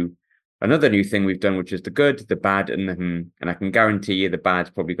going to do another new thing we've done, which is the good, the bad, and the And I can guarantee you the bad's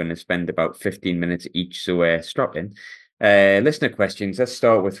probably going to spend about 15 minutes each. So strap in. Listener questions. Let's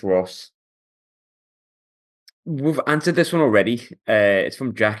start with Ross. We've answered this one already. It's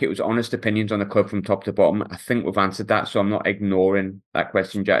from Jack. It was honest opinions on the club from top to bottom. I think we've answered that, so I'm not ignoring that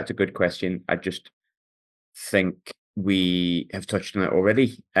question, Jack. It's a good question. I just think we have touched on it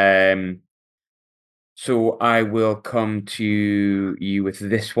already. So I will come to you with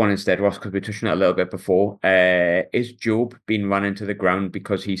this one instead, Ross, because we touched on it a little bit before. Is Job being run into the ground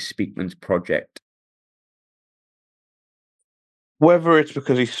because he's Speakman's project? Whether it's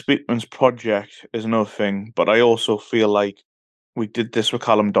because he's Speakman's project is another thing, but I also feel like we did this with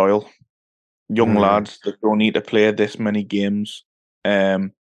Callum Doyle. Young lads that don't need to play this many games. I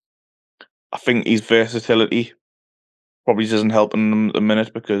think his versatility probably isn't helping them at the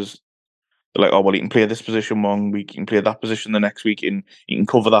minute because they're like, oh, well, he can play this position one week, he can play that position the next week, and he can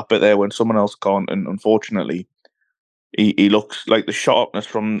cover that bit there when someone else can't. And unfortunately, he looks like the sharpness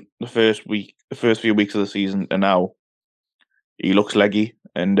from the first few weeks of the season, and now he looks leggy,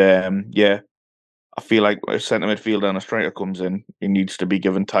 and I feel like a centre midfielder and a striker comes in, he needs to be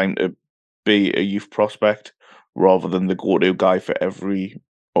given time to be a youth prospect rather than the go-to guy for every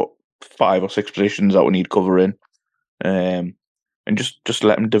 5 or 6 positions that we need covering. And just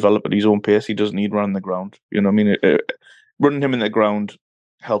let him develop at his own pace. He doesn't need running the ground. You know what I mean? Running him in the ground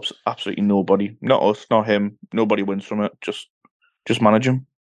helps absolutely nobody. Not us, not him. Nobody wins from it. Just manage him.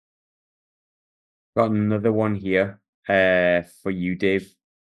 Got another one here for you, Dave.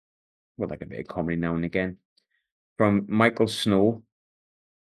 Well, like a bit of comedy now and again. From Michael Snow.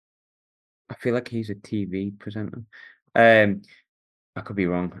 I feel like he's a TV presenter. I could be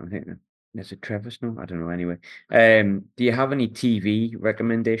wrong. I think there's a Trevor Snow. I don't know. Anyway, do you have any TV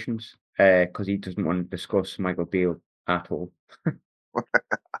recommendations? Because he doesn't want to discuss Michael Beale at all.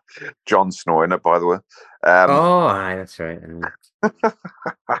 Jon Snow in it, by the way. Oh, aye, that's right.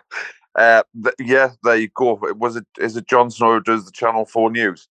 Yeah, there you go. Is it Jon Snow who does the Channel 4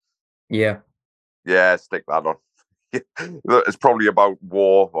 news? Yeah. Yeah, stick that on. It's probably about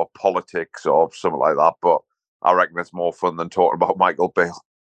war or politics or something like that, but I reckon it's more fun than talking about Michael Beale.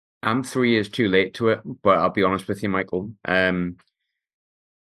 I'm 3 years too late to it, but I'll be honest with you, Michael.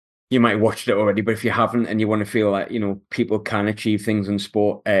 You might have watched it already, but if you haven't and you want to feel like, people can achieve things in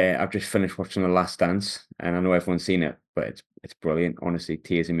sport, I've just finished watching The Last Dance, and I know everyone's seen it, but it's brilliant. Honestly,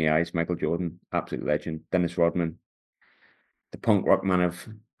 tears in my eyes. Michael Jordan, absolute legend. Dennis Rodman, the punk rock man of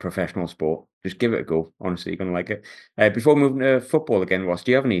professional sport. Just give it a go. Honestly, you're going to like it. Before moving to football again, Ross, do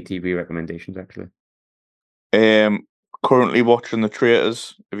you have any TV recommendations, actually? Currently watching The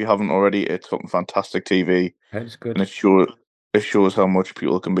Traitors. If you haven't already, it's fucking fantastic TV. That's good. And it shows how much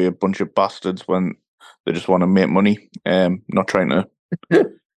people can be a bunch of bastards when they just want to make money. Not trying to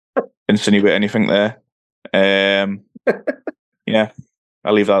insinuate anything there. Yeah,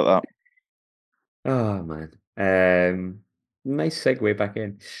 I'll leave that at that. Oh man. Nice segue back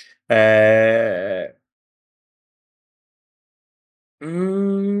in.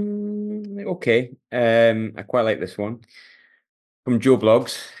 Okay. I quite like this one. From Joe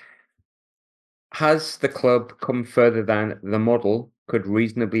Blogs. Has the club come further than the model could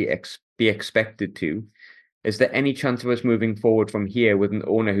reasonably be expected to? Is there any chance of us moving forward from here with an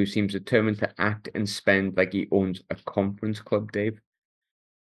owner who seems determined to act and spend like he owns a conference club, Dave?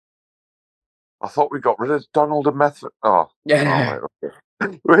 I thought we got rid of Donald and Method. Oh, Yeah. right, okay.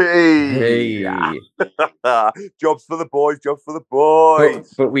 Hey. Jobs for the boys. Jobs for the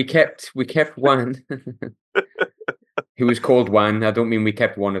boys. But we kept one. Who was called Juan. I don't mean we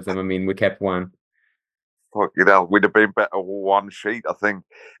kept one of them. I mean we kept one. Fuck you know, we'd have been better with one sheet, I think.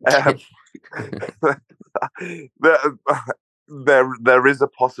 There is a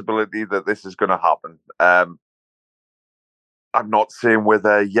possibility that this is going to happen. I'm not saying we're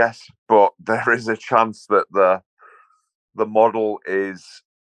there yet, but there is a chance that the model is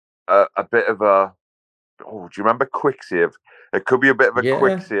a bit of a. Oh, do you remember Quick Save? It could be a bit of a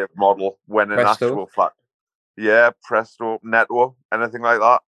Quick Save model when in actual fact, Presto, Netto, anything like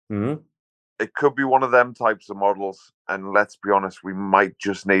that. Mm-hmm. It could be one of them types of models, and let's be honest, we might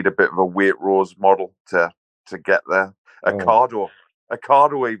just need a bit of a Waitrose model to get there. A Cardo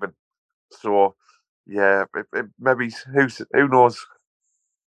even. So, yeah, maybe who knows.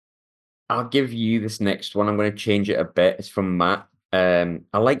 I'll give you this next one. I'm going to change it a bit. It's from Matt. I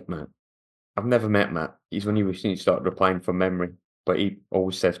like Matt. I've never met Matt. He's only recently started replying from memory, but he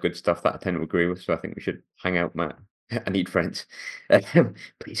always says good stuff that I tend to agree with. So I think we should hang out, Matt. I need friends.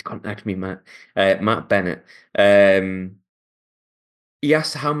 Please contact me, Matt. Matt Bennett. He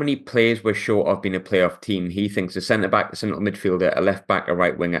asked how many players we're short of being a playoff team. He thinks a centre back, a central midfielder, a left back, a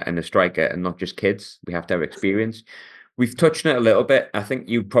right winger, and a striker, and not just kids. We have to have experience. We've touched on it a little bit. I think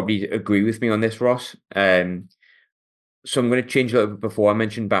you probably agree with me on this, Ross. So I'm going to change a little bit. Before I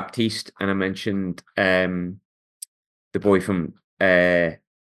mentioned Baptiste and I mentioned the boy from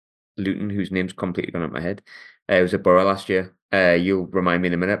Luton, whose name's completely gone out of my head. It was at Borough last year. You'll remind me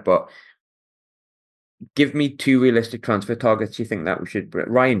in a minute, but give me 2 realistic transfer targets you think that we should bring.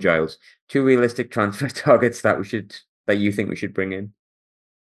 Ryan Giles, 2 realistic transfer targets that you think we should bring in.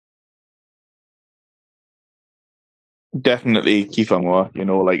 Definitely Kiefer Moore.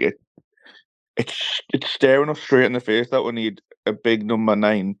 It's staring us straight in the face that we need a big number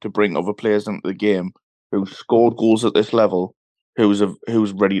 9 to bring other players into the game who scored goals at this level, who's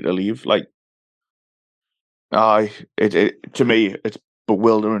ready to leave. To me, it's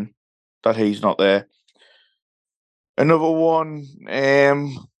bewildering that he's not there. Another one,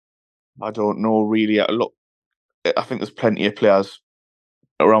 I don't know really. I think there's plenty of players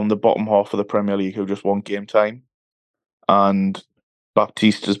around the bottom half of the Premier League who just want game time, and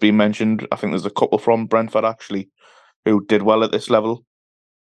Baptiste has been mentioned. I think there's a couple from Brentford actually who did well at this level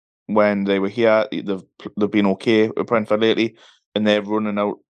when they were here. They've been okay at Brentford lately, and they're running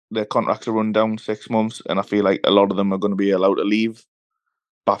out. Their contracts are running down 6 months, and I feel like a lot of them are going to be allowed to leave.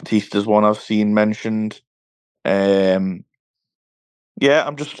 Baptista's one I've seen mentioned. Yeah,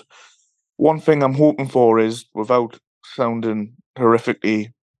 I'm just one thing I'm hoping for is, without sounding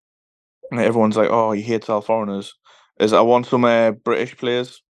horrifically, everyone's like, "Oh, he hates all foreigners." Is I want some British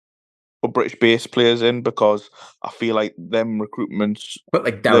players or British-based players in, because I feel like them recruitments, But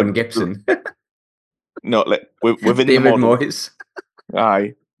like Darren Gibson, no, like within the David model. Moyes.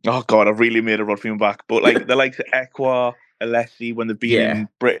 Aye. Oh God, I've really made a rod for my back. But like the likes of Equa, Alessi, when they've been in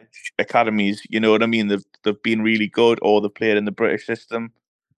British academies, you know what I mean? They've been really good, or they've played in the British system.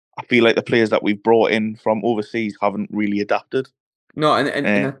 I feel like the players that we've brought in from overseas haven't really adapted. No,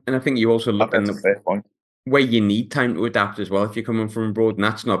 and I think you also look in That's a fair point. where you need time to adapt as well if you're coming from abroad, and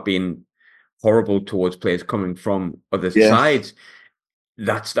that's not being horrible towards players coming from other sides.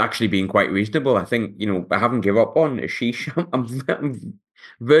 That's actually been quite reasonable. I think, I haven't given up on Ashish. I'm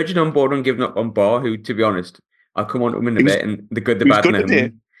virgin on board on giving up on Bar, who, to be honest, I'll come on to him in a bit, and the good, the bad, and the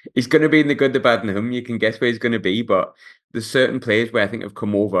hum. He's going to be in the good, the bad, and the hum. You can guess where he's going to be, but there's certain players where I think have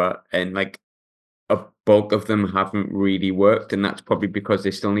come over, and like a bulk of them haven't really worked, and that's probably because they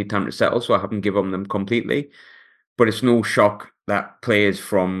still need time to settle, so I haven't given up on them completely. But it's no shock that players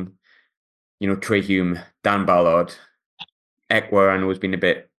from, Trey Hume, Dan Ballard, Equa, I know has been a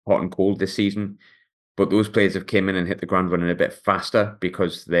bit hot and cold this season, but those players have came in and hit the ground running a bit faster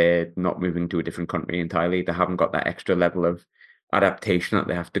because they're not moving to a different country entirely. They haven't got that extra level of adaptation that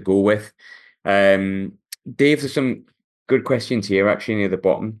they have to go with. Dave, there's some good questions here actually near the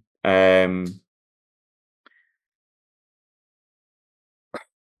bottom. There's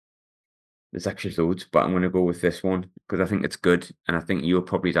actually loads, but I'm going to go with this one because I think it's good, and I think you'll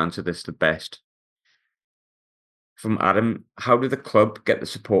probably answer this the best. From Adam, how do the club get the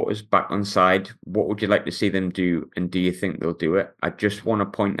supporters back on side? What would you like to see them do, and do you think they'll do it? I just want to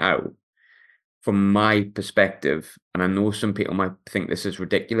point out, from my perspective, and I know some people might think this is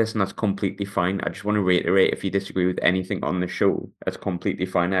ridiculous, and that's completely fine. I just want to reiterate, if you disagree with anything on the show, that's completely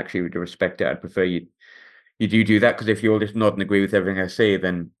fine. I actually would respect it. I'd prefer you do that, because if you all just nod and agree with everything I say,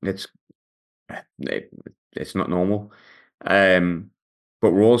 then it's not normal.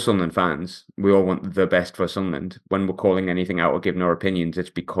 But we're all Sunderland fans. We all want the best for Sunderland. When we're calling anything out or giving our opinions,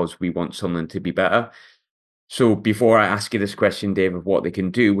 it's because we want Sunderland to be better. So before I ask you this question, Dave, of what they can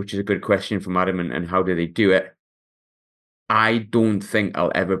do, which is a good question from Adam, and how do they do it, I don't think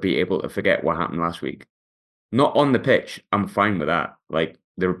I'll ever be able to forget what happened last week. Not on the pitch. I'm fine with that. Like,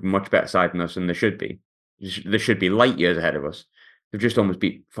 they're a much better side than us, and they should be. They should be light years ahead of us. They've just almost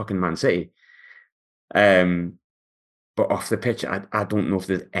beat fucking Man City. But off the pitch, I don't know if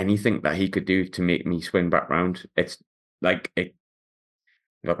there's anything that he could do to make me swing back round. It's like,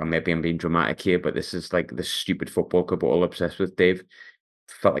 look, maybe I'm being dramatic here, but this is like the stupid football club we're all obsessed with, Dave.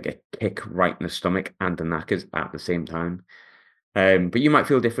 Felt like a kick right in the stomach and the knackers at the same time. But you might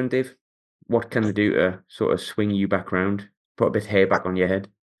feel different, Dave. What can they do to sort of swing you back round, put a bit of hair back on your head?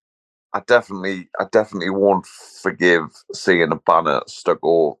 I definitely won't forgive seeing a banner stuck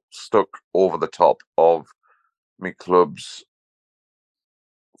over the top of my club's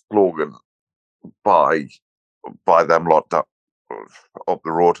slogan by them lot that up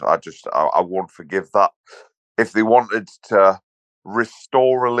the road. I won't forgive that. If they wanted to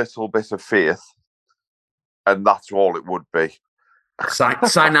restore a little bit of faith, and that's all it would be. Sign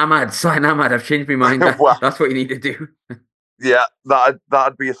Ahmad. I've changed my mind. That's what you need to do. Yeah,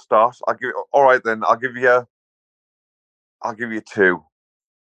 that'd be a start. All right then. I'll give you two.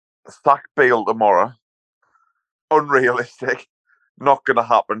 Sack Bale tomorrow. Unrealistic. Not going to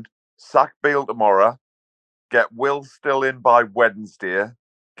happen. Sack Bale tomorrow. Get Will still in by Wednesday.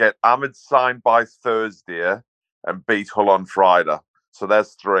 Get Ahmed signed by Thursday, and beat Hull on Friday. So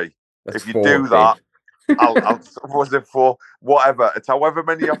there's three. That's if you 4, do that, Dave. I'll was it 4? Whatever. It's however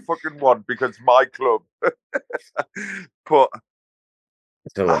many I fucking want, because my club. But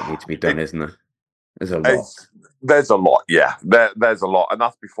there's a lot needs to be done, isn't there? There's a lot. There's a lot, yeah. There's a lot, and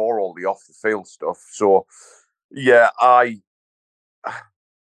that's before all the off the field stuff. So, yeah, I'm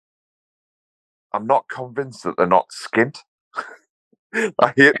not convinced that they're not skint.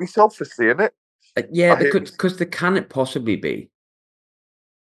 I hate myself for saying it. Yeah, because they can it possibly be.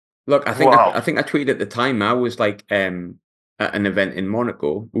 Look, I think I tweeted at the time. I was like at an event in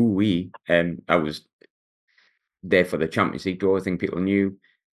Monaco. I was there for the Champions League draw. I think people knew.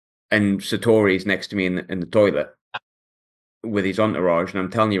 And Satori's next to me in the toilet with his entourage, and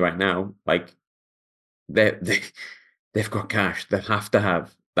I'm telling you right now, like they've got cash. They have to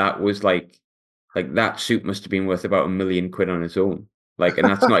have. That was like Like that suit must have been worth about £1 million on its own. Like, and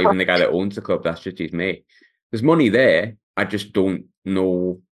that's not even the guy that owns the club. That's just his mate. There's money there. I just don't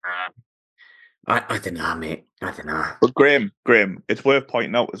know. I don't know, mate. I don't know. But Graham, it's worth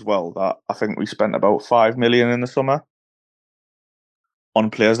pointing out as well that I think we spent about 5 million in the summer on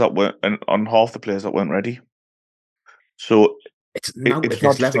players that weren't, and on half the players that weren't ready. So It's now at it's this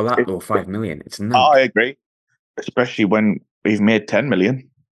not just level that though, 5 million. It's now. I agree, especially when we've made 10 million.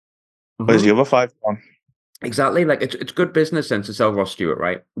 Where's the other 5 gone? Exactly. Like it's good business then to sell Ross Stewart,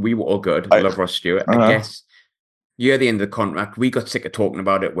 right? We were all good. Love Ross Stewart. I guess you're the end of the contract. We got sick of talking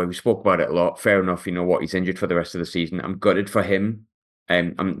about it where we spoke about it a lot. Fair enough, you know what, he's injured for the rest of the season. I'm gutted for him.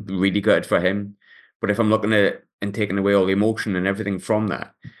 I'm really gutted for him. But if I'm looking at it and taking away all the emotion and everything from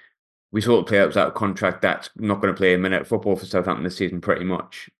that, we saw a player that was out of contract that's not going to play a minute of football for Southampton this season pretty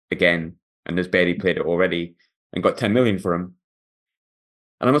much again, and has barely played it already and got 10 million for him.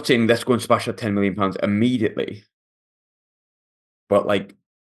 And I'm not saying let's go and splash out £10 million immediately, but like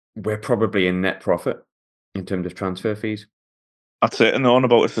we're probably in net profit in terms of transfer fees. That's it. And on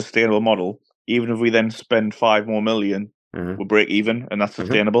about a sustainable model, even if we then spend 5 more million, we'll break even, and that's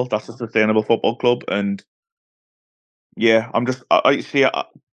sustainable. That's a sustainable football club. And yeah, I'm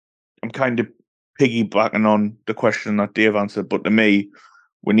kind of piggybacking on the question that Dave answered, but to me,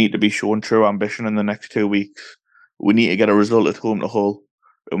 we need to be showing true ambition in the next 2 weeks. We need to get a result at home to Hull,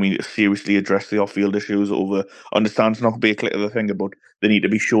 and we need to seriously address the off-field issues. Understand it's not going to be a click of the finger, but they need to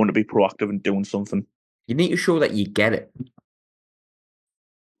be shown to be proactive and doing something. You need to show that you get it.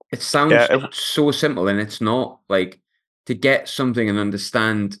 It sounds so simple, and it's not. Like, to get something and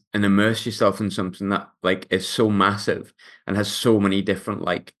understand and immerse yourself in something that like is so massive and has so many different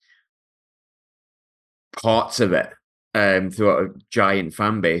like parts of it throughout a giant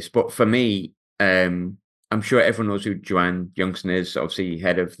fan base. But for me, I'm sure everyone knows who Joanne Youngson is, obviously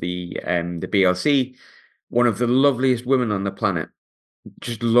head of the BLC, one of the loveliest women on the planet.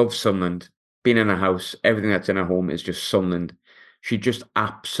 Just loves Sunderland. Being in a house, everything that's in her home is just Sunderland. She just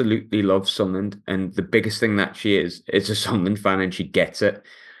absolutely loves Sunderland. And the biggest thing that she is a Sunderland fan, and she gets it.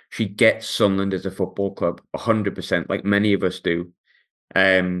 She gets Sunderland as a football club 100%, like many of us do.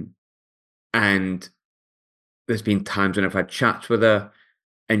 And there's been times when I've had chats with her,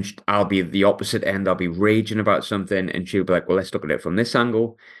 and I'll be the opposite end. I'll be raging about something, and she'll be like, well, let's look at it from this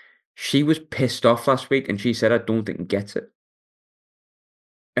angle. She was pissed off last week, and she said, I don't think he gets it.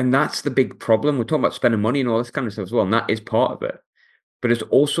 And that's the big problem. We're talking about spending money and all this kind of stuff as well, and that is part of it. But it's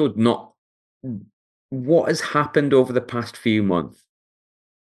also not what has happened over the past few months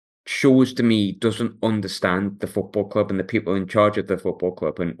shows to me doesn't understand the football club, and the people in charge of the football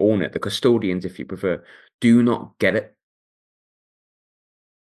club and own it, the custodians, if you prefer, do not get it.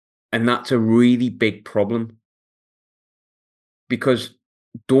 And that's a really big problem. Because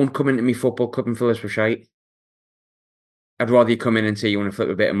don't come into me football club and fill us with shite. I'd rather you come in and say you want to flip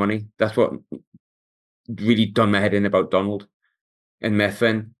a bit of money. That's what really done my head in about Donald and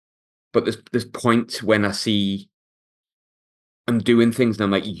Methven. But there's points when I see I'm doing things and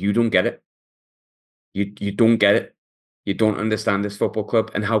I'm like, you don't get it. You don't get it. You don't understand this football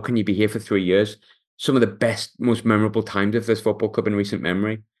club. And how can you be here for 3 years? Some of the best, most memorable times of this football club in recent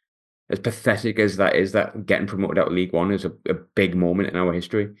memory. As pathetic as that is, that getting promoted out of League One is a big moment in our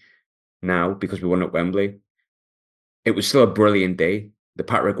history now because we won at Wembley. It was still a brilliant day. The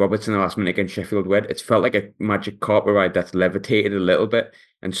Patrick Robertson in the last minute against Sheffield Wed. It's felt like a magic carpet ride that's levitated a little bit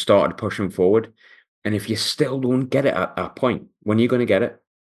and started pushing forward. And if you still don't get it at that point, when are you going to get it?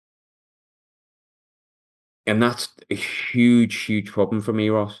 And that's a huge, huge problem for me,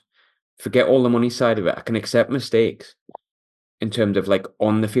 Ross. Forget all the money side of it. I can accept mistakes in terms of like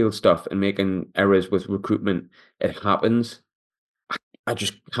on the field stuff and making errors with recruitment. It happens. I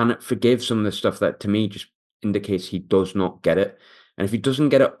just cannot forgive some of the stuff that to me just indicates he does not get it. And if he doesn't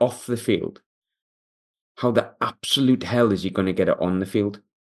get it off the field, how the absolute hell is he going to get it on the field?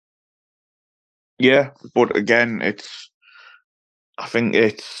 Yeah, but again, I think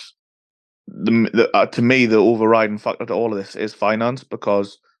it's to me the overriding factor to all of this is finance,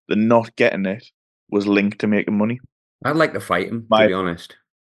 because the not getting it was linked to making money. I'd like to fight him, to be honest.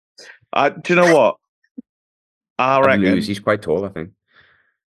 Do you know what? I reckon lose. He's quite tall, I think.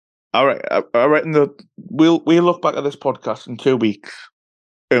 I reckon that we'll look back at this podcast in 2 weeks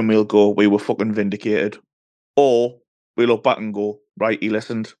and we'll go, we were fucking vindicated, or we look back and go, right, he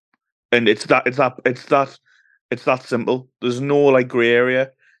listened, and it's that simple. There's no like grey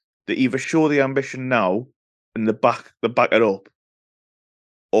area. They either show the ambition now and they back it up,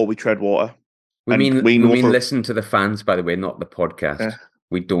 or we tread water. We mean listen to the fans, by the way, not the podcast.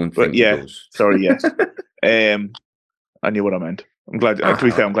 We don't think he does. Sorry, yes. I knew what I meant. I'm glad. To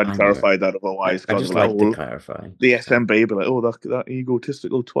be fair, I'm glad you I knew it. clarified that. Otherwise, I guys just will be like, like to oh, clarify. the SMB be like, oh, that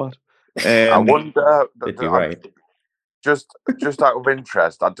egotistical twat. I wonder. Did you right? Just out of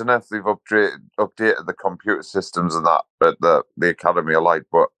interest, I don't know if they've updated the computer systems and that at the academy alike,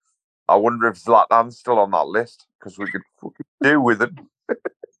 but I wonder if Zlatan's still on that list because we could fucking do with it.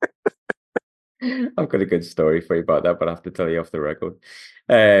 I've got a good story for you about that, but I have to tell you off the record.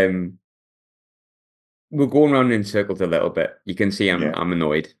 We're going around in circles a little bit. You can see I'm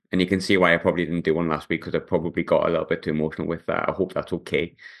annoyed, and you can see why I probably didn't do one last week because I probably got a little bit too emotional with that. I hope that's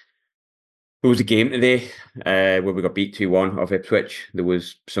okay. There was a game today where we got beat 2-1 off Ipswich. There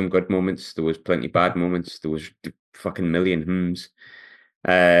was some good moments. There was plenty bad moments. There was fucking million hmms.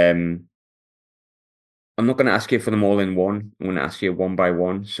 I'm not going to ask you for them all in one. I'm going to ask you one by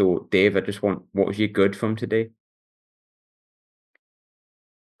one. So, Dave, I just want, what was your good from today?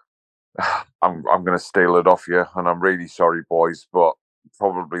 I'm going to steal it off you, and I'm really sorry, boys, but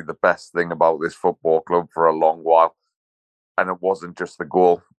probably the best thing about this football club for a long while, and it wasn't just the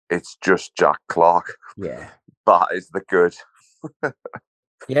goal, it's just Jack Clark. Yeah. That is the good.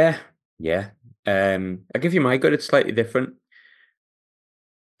 Yeah. I'll give you my good. It's slightly different.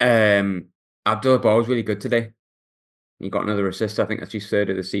 Abdullah Bar was really good today. He got another assist. I think that's his third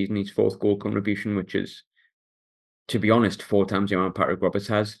of the season. His fourth goal contribution, which is, to be honest, 4 times the amount Patrick Roberts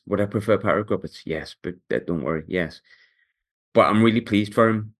has. Would I prefer Patrick Roberts? Yes, but don't worry. Yes. But I'm really pleased for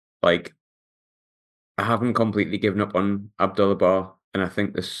him. Like, I haven't completely given up on Abdullah Bar, and I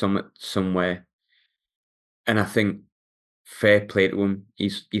think there's somewhere. And I think fair play to him.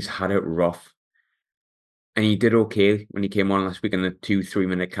 He's had it rough. And he did okay when he came on last week in the 2-3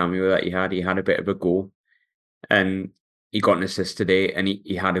 minute cameo that he had. He had a bit of a goal. And he got an assist today, and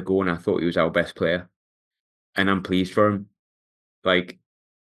he had a goal, and I thought he was our best player. And I'm pleased for him. Like,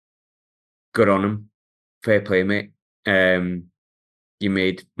 good on him. Fair play, mate. You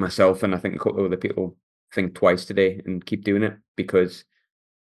made myself and I think a couple of other people think twice today and keep doing it because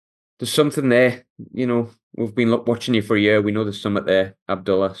there's something there. You know, we've been watching you for a year. We know there's something there,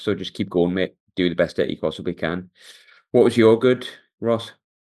 Abdullah. So just keep going, mate. Do the best that you possibly can. What was your good, Ross?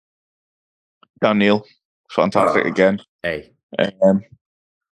 Dan Neil, fantastic again. Hey,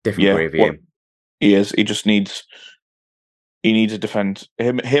 different gravy. He is. He just needs. He needs to defend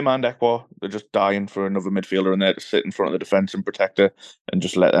him and Ekwa. They're just dying for another midfielder in there to sit in front of the defence and protector, and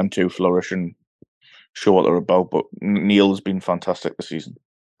just let them two flourish and show what they're about. But Neil has been fantastic this season.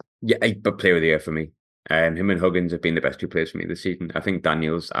 Yeah, but player of the year for me. Him and Huggins have been the best two players for me this season. I think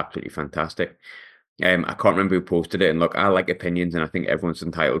Daniel's absolutely fantastic. I can't remember who posted it. And look, I like opinions, and I think everyone's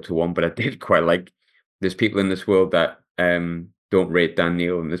entitled to one. But I did quite like. There's people in this world that don't rate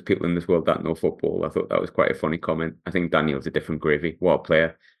Daniel, and there's people in this world that know football. I thought that was quite a funny comment. I think Daniel's a different gravy. What a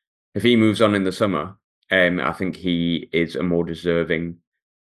player! If he moves on in the summer, I think he is a more deserving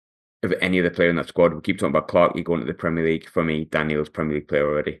of any other player in that squad. We keep talking about Clark. You going to the Premier League. For me, Daniel's Premier League player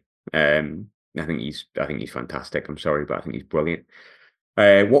already. I think he's fantastic. I'm sorry, but I think he's brilliant.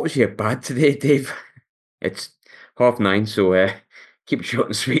 What was your bad today, Dave? It's 9:30, so keep it short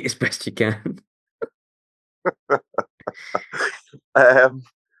and sweet as best you can.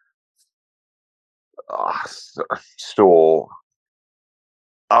 So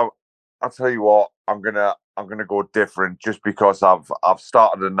I'll tell you what, I'm gonna go different just because I've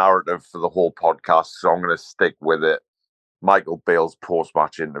started a narrative for the whole podcast, so I'm gonna stick with it. Michael Bale's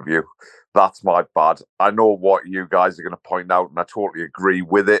post-match interview. That's my bad. I know what you guys are going to point out, and I totally agree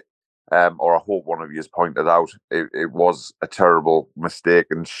with it. Or I hope one of you has pointed out. It was a terrible mistake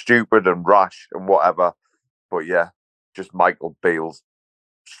and stupid and rash and whatever. But yeah, just Michael Bale's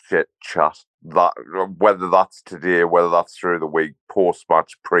shit chat. That whether that's today, whether that's through the week,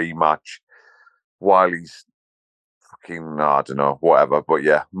 post-match, pre-match, while he's fucking, I don't know, whatever. But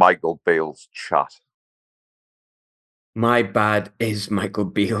yeah, Michael Bale's chat. My bad is Michael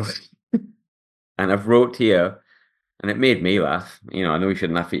Beale. And I've wrote here, and it made me laugh. You know, I know you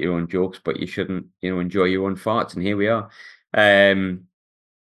shouldn't laugh at your own jokes, but you shouldn't, enjoy your own farts. And here we are.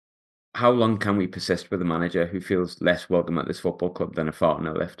 How long can we persist with a manager who feels less welcome at this football club than a fart in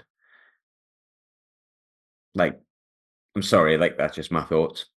a lift? Like, I'm sorry, like that's just my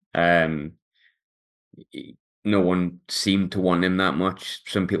thoughts. No one seemed to want him that much.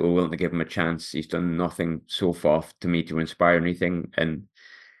 Some people were willing to give him a chance. He's done nothing so far to me to inspire anything. And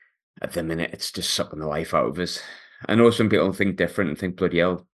at the minute, it's just sucking the life out of us. I know some people think different and think, bloody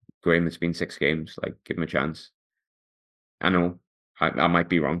hell, Graham, it's been 6 games. Like, give him a chance. I know I might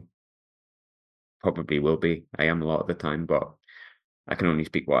be wrong. Probably will be. I am a lot of the time, but I can only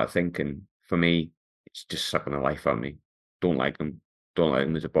speak what I think. And for me, it's just sucking the life out of me. Don't like him. Don't like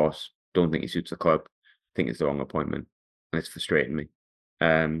him as a boss. Don't think he suits the club. Think it's the wrong appointment. and it's frustrating me.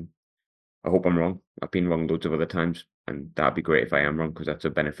 I hope I'm wrong. I've been wrong loads of other times, and that'd be great if I am wrong because that's a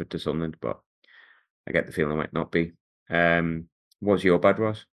benefit to Sunderland. But I get the feeling I might not be. What's your bad,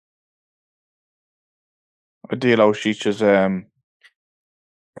 Ross? Adil Oshich's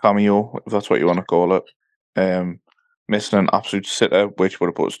cameo, if that's what you want to call it. Missing an absolute sitter, which would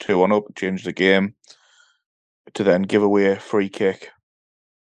have put us 2-1 up, changed the game, to then give away a free kick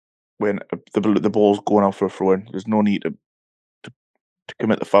when the ball's going out for a throw-in. There's no need to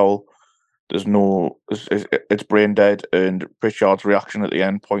commit the foul. There's no, it's brain dead, and Pritchard's reaction at the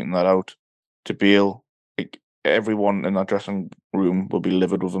end, pointing that out to Bale, like, everyone in that dressing room will be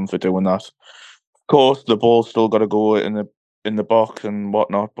livid with him for doing that. Of course, the ball's still got to go in the box and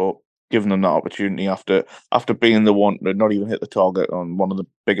whatnot, but giving them that opportunity after being the one to not even hit the target on one of the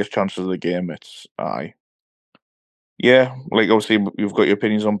biggest chances of the game, it's aye. Yeah, like obviously you've got your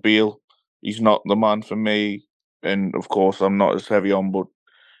opinions on Bale. He's not the man for me, and of course I'm not as heavy on, but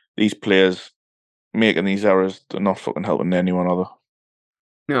these players making these errors, they're not fucking helping anyone other.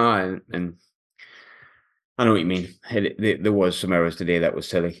 No, and I know what you mean. There was some errors today that was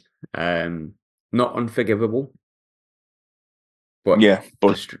silly. Not unforgivable, but Yeah,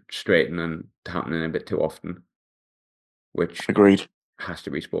 but frustrating and happening a bit too often, which agreed. has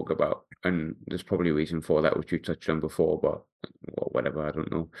to be spoke about. And there's probably a reason for that, which you touched on before, but whatever, I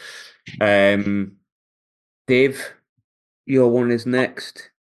don't know. Dave, your one is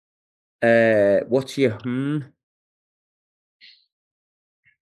next. What's your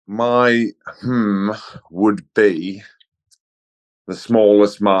My would be the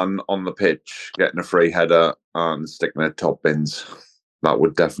smallest man on the pitch getting a free header and sticking it top bins. That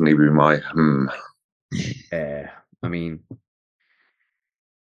would definitely be my I mean,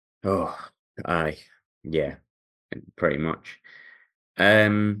 aye, yeah, pretty much.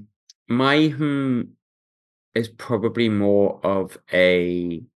 My is probably more of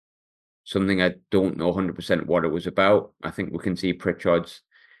a something I don't know 100% what it was about. I think we can see Pritchard's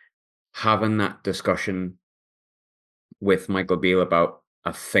having that discussion with Michael Beale about,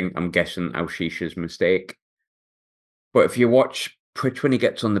 I'm guessing, Aushisha's mistake. But if you watch Pritch when he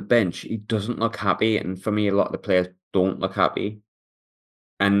gets on the bench, he doesn't look happy. And for me, a lot of the players don't look happy.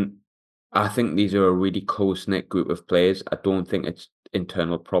 And I think these are a really close-knit group of players. I don't think it's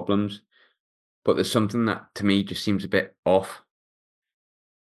internal problems. But there's something that, to me, just seems a bit off.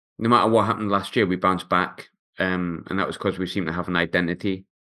 No matter what happened last year, we bounced back. And that was because we seem to have an identity.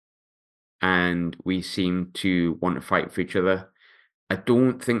 And we seem to want to fight for each other. I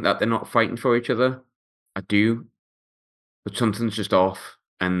don't think that they're not fighting for each other. I do. But something's just off.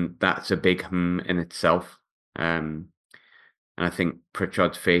 And that's a big in itself. And I think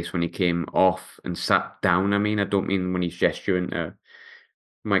Pritchard's face when he came off and sat down, I don't mean when he's gesturing to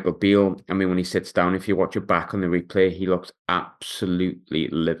Michael Beale. I mean, when he sits down, if you watch it back on the replay, he looks absolutely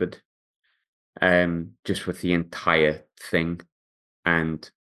livid. Just with the entire thing. And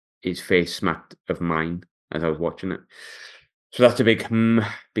his face smacked of mine as I was watching it. So that's a big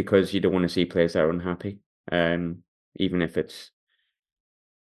because you don't want to see players that are unhappy. Even if it's,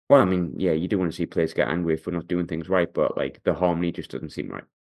 well, I mean, yeah, you do want to see players get angry if we're not doing things right, but like the harmony just doesn't seem right.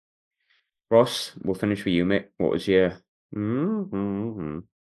 Ross, we'll finish with you, mate. What was your? The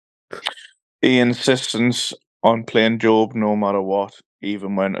insistence on playing Job no matter what,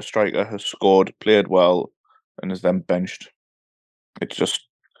 even when a striker has scored, played well, and is then benched. It's just,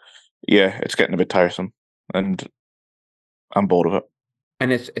 yeah, it's getting a bit tiresome, and I'm bored of it.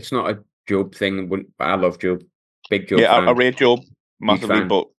 And it's not a Job thing. I love Job, big Job Yeah, fan. I rate Job massively, fan.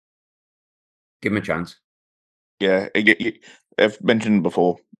 but give him a chance. Yeah, I've mentioned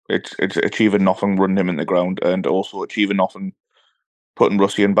before, it's achieving nothing, running him in the ground, and also achieving nothing, putting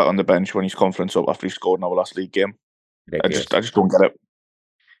Russian back on the bench when he's confidence up after he scored in our last league game. Ridiculous. I just don't get it.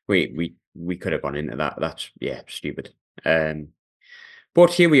 We could have gone into that. That's stupid.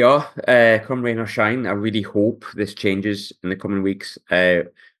 But here we are. Come rain or shine. I really hope this changes in the coming weeks.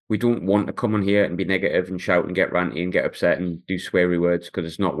 We don't want to come on here and be negative and shout and get ranty and get upset and do sweary words because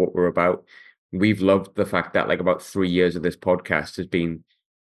it's not what we're about. We've loved the fact that like about 3 years of this podcast has been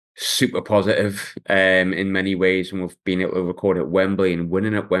super positive in many ways, and we've been able to record at Wembley and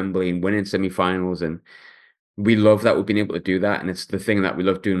winning at Wembley and winning semi-finals, and we love that we've been able to do that, and it's the thing that we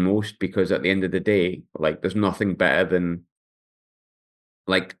love doing most because at the end of the day, like there's nothing better than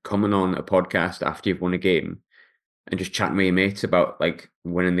like coming on a podcast after you've won a game and just chatting with your mates about like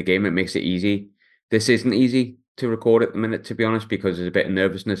winning the game. It makes it easy. This isn't easy to record at the minute, to be honest, because there's a bit of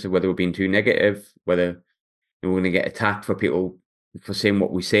nervousness of whether we're being too negative, whether we're going to get attacked for people for saying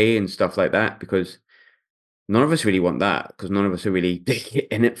what we say and stuff like that, because none of us really want that, because none of us are really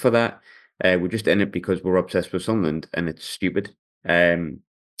in it for that. We're just in it because we're obsessed with Sunderland, and it's stupid.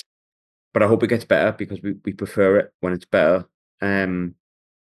 But I hope it gets better because we prefer it when it's better.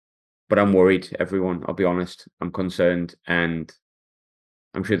 But I'm worried, everyone. I'll be honest. I'm concerned, and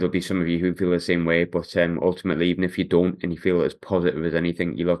I'm sure there'll be some of you who feel the same way. But ultimately, even if you don't and you feel as positive as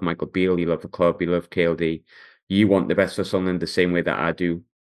anything, you love Michael Beale, you love the club, you love KLD, you want the best for Sunderland the same way that I do,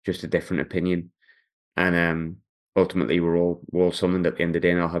 just a different opinion. And ultimately, we're all Sunderland at the end of the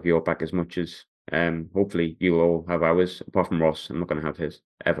day, and I'll have your back as much as hopefully you'll all have ours. Apart from Ross, I'm not going to have his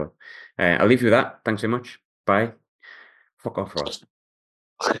ever. I'll leave you with that. Thanks so much. Bye. Fuck off, Ross.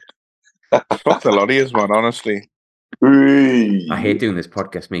 Fuck the lot of yous, man, honestly. I hate doing this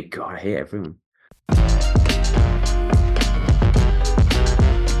podcast, mate. God, I hate everyone.